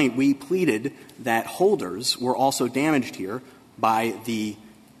complaint we pleaded that holders were also damaged here by the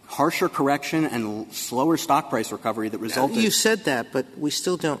harsher correction and slower stock price recovery that resulted. You said that, but we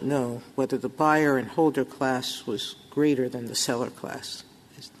still don't know whether the buyer and holder class was greater than the seller class.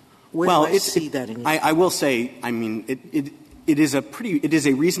 Where do I see that in your I will say, I mean, it is a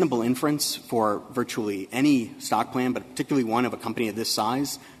reasonable inference for virtually any stock plan, but particularly one of a company of this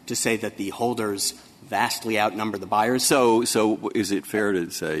size, to say that the holders vastly outnumber the buyers. So is it fair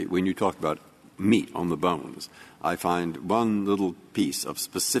to say, when you talk about meat on the bones, I find one little piece of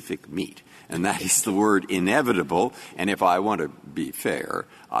specific meat, and that is the word inevitable. And if I want to be fair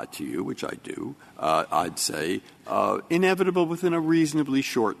to you, which I do, I'd say inevitable within a reasonably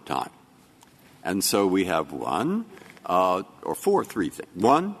short time. And so we have three things.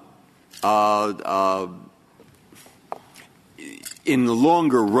 One, in the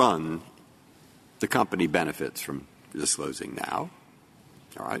longer run, the company benefits from disclosing now.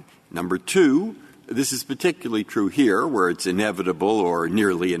 All right. Number two, this is particularly true here, where it's inevitable or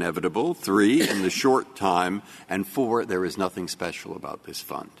nearly inevitable. Three, in the short time. And four, there is nothing special about this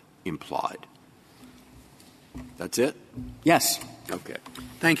fund implied. That's it? Yes. Okay.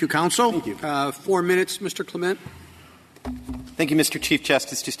 Thank you, counsel. Thank you. 4 minutes, Mr. Clement. Thank you, Mr. Chief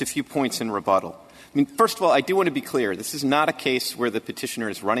Justice. Just a few points in rebuttal. I mean, first of all, I do want to be clear. This is not a case where the petitioner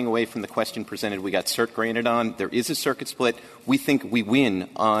is running away from the question presented. We got cert granted on. There is a circuit split. We think we win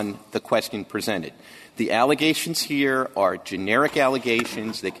on the question presented. The allegations here are generic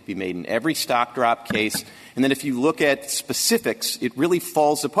allegations. They could be made in every stock drop case. And then if you look at specifics, it really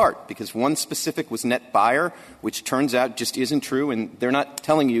falls apart, because one specific was net buyer, which turns out just isn't true, and they're not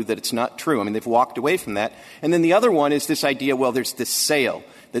telling you that it's not true. I mean, they've walked away from that. And then the other one is this idea, well, there's this sale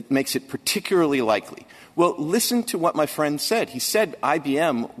that makes it particularly likely. Well, listen to what my friend said. He said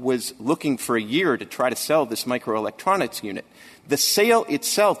IBM was looking for a year to try to sell this microelectronics unit. The sale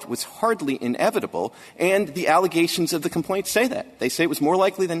itself was hardly inevitable, and the allegations of the complaint say that. They say it was more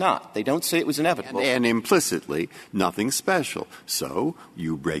likely than not. They don't say it was inevitable. And implicitly, nothing special. So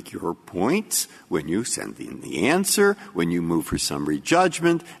you break your points when you send in the answer, when you move for summary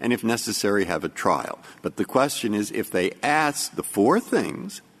judgment, and if necessary, have a trial. But the question is, if they ask the four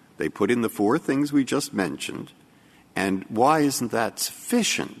things, they put in the four things we just mentioned, and why isn't that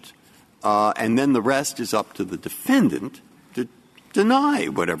sufficient? And then the rest is up to the defendant to deny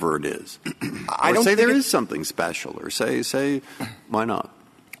whatever it is. I don't say think there is something special, or say, why not?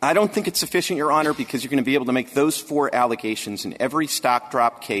 I don't think it's sufficient, Your Honor, because you're going to be able to make those four allegations in every stock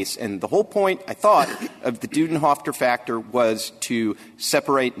drop case. And the whole point, I thought, of the Dudenhofer factor was to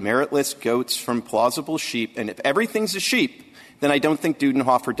separate meritless goats from plausible sheep. And if everything's a sheep, then I don't think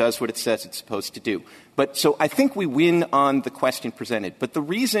Dudenhofer does what it says it's supposed to do. But so I think we win on the question presented. But the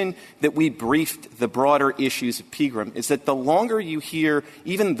reason that we briefed the broader issues of Pegram is that the longer you hear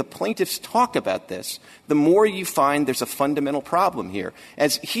even the plaintiffs talk about this, the more you find there's a fundamental problem here.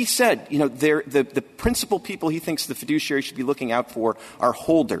 As he said, the principal people he thinks the fiduciary should be looking out for are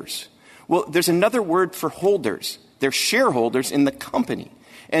holders. Well, there's another word for holders. They're shareholders in the company.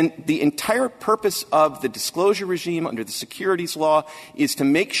 And the entire purpose of the disclosure regime under the securities law is to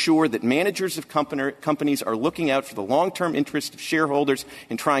make sure that managers of companies are looking out for the long-term interest of shareholders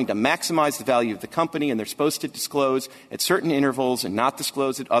and trying to maximize the value of the company, and they're supposed to disclose at certain intervals and not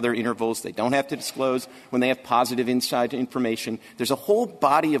disclose at other intervals. They don't have to disclose when they have positive inside information. There's a whole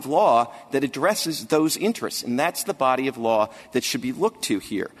body of law that addresses those interests, and that's the body of law that should be looked to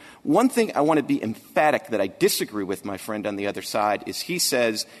here. One thing I want to be emphatic that I disagree with my friend on the other side is he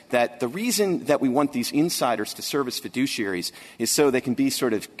says that the reason that we want these insiders to serve as fiduciaries is so they can be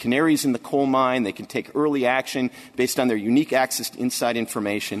sort of canaries in the coal mine. They can take early action based on their unique access to inside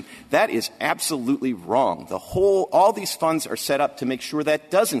information. That is absolutely wrong. All these funds are set up to make sure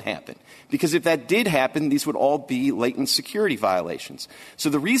that doesn't happen. Because if that did happen, these would all be latent security violations. So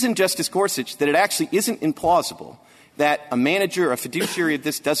the reason, Justice Gorsuch, that it actually isn't implausible that a manager or a fiduciary of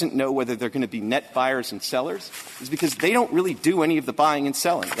this doesn't know whether they're going to be net buyers and sellers is because they don't really do any of the buying and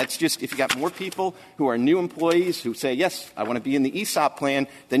selling. That's just if you got more people who are new employees who say, yes, I want to be in the ESOP plan,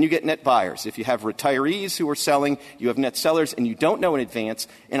 then you get net buyers. If you have retirees who are selling, you have net sellers, and you don't know in advance.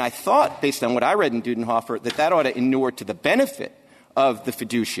 And I thought, based on what I read in Dudenhofer, that ought to inure to the benefit of the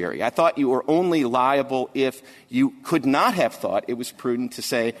fiduciary. I thought you were only liable if you could not have thought it was prudent to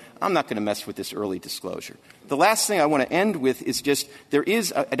say, I'm not going to mess with this early disclosure. The last thing I want to end with is just I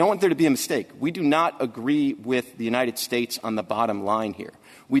don't want there to be a mistake. We do not agree with the United States on the bottom line here.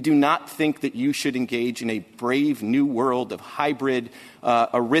 We do not think that you should engage in a brave new world of hybrid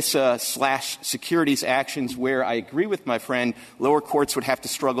ERISA/securities actions where I agree with my friend, lower courts would have to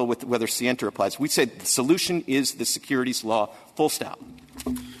struggle with whether Sienta applies. We said the solution is the securities law, full stop.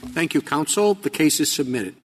 Thank you, counsel. The case is submitted.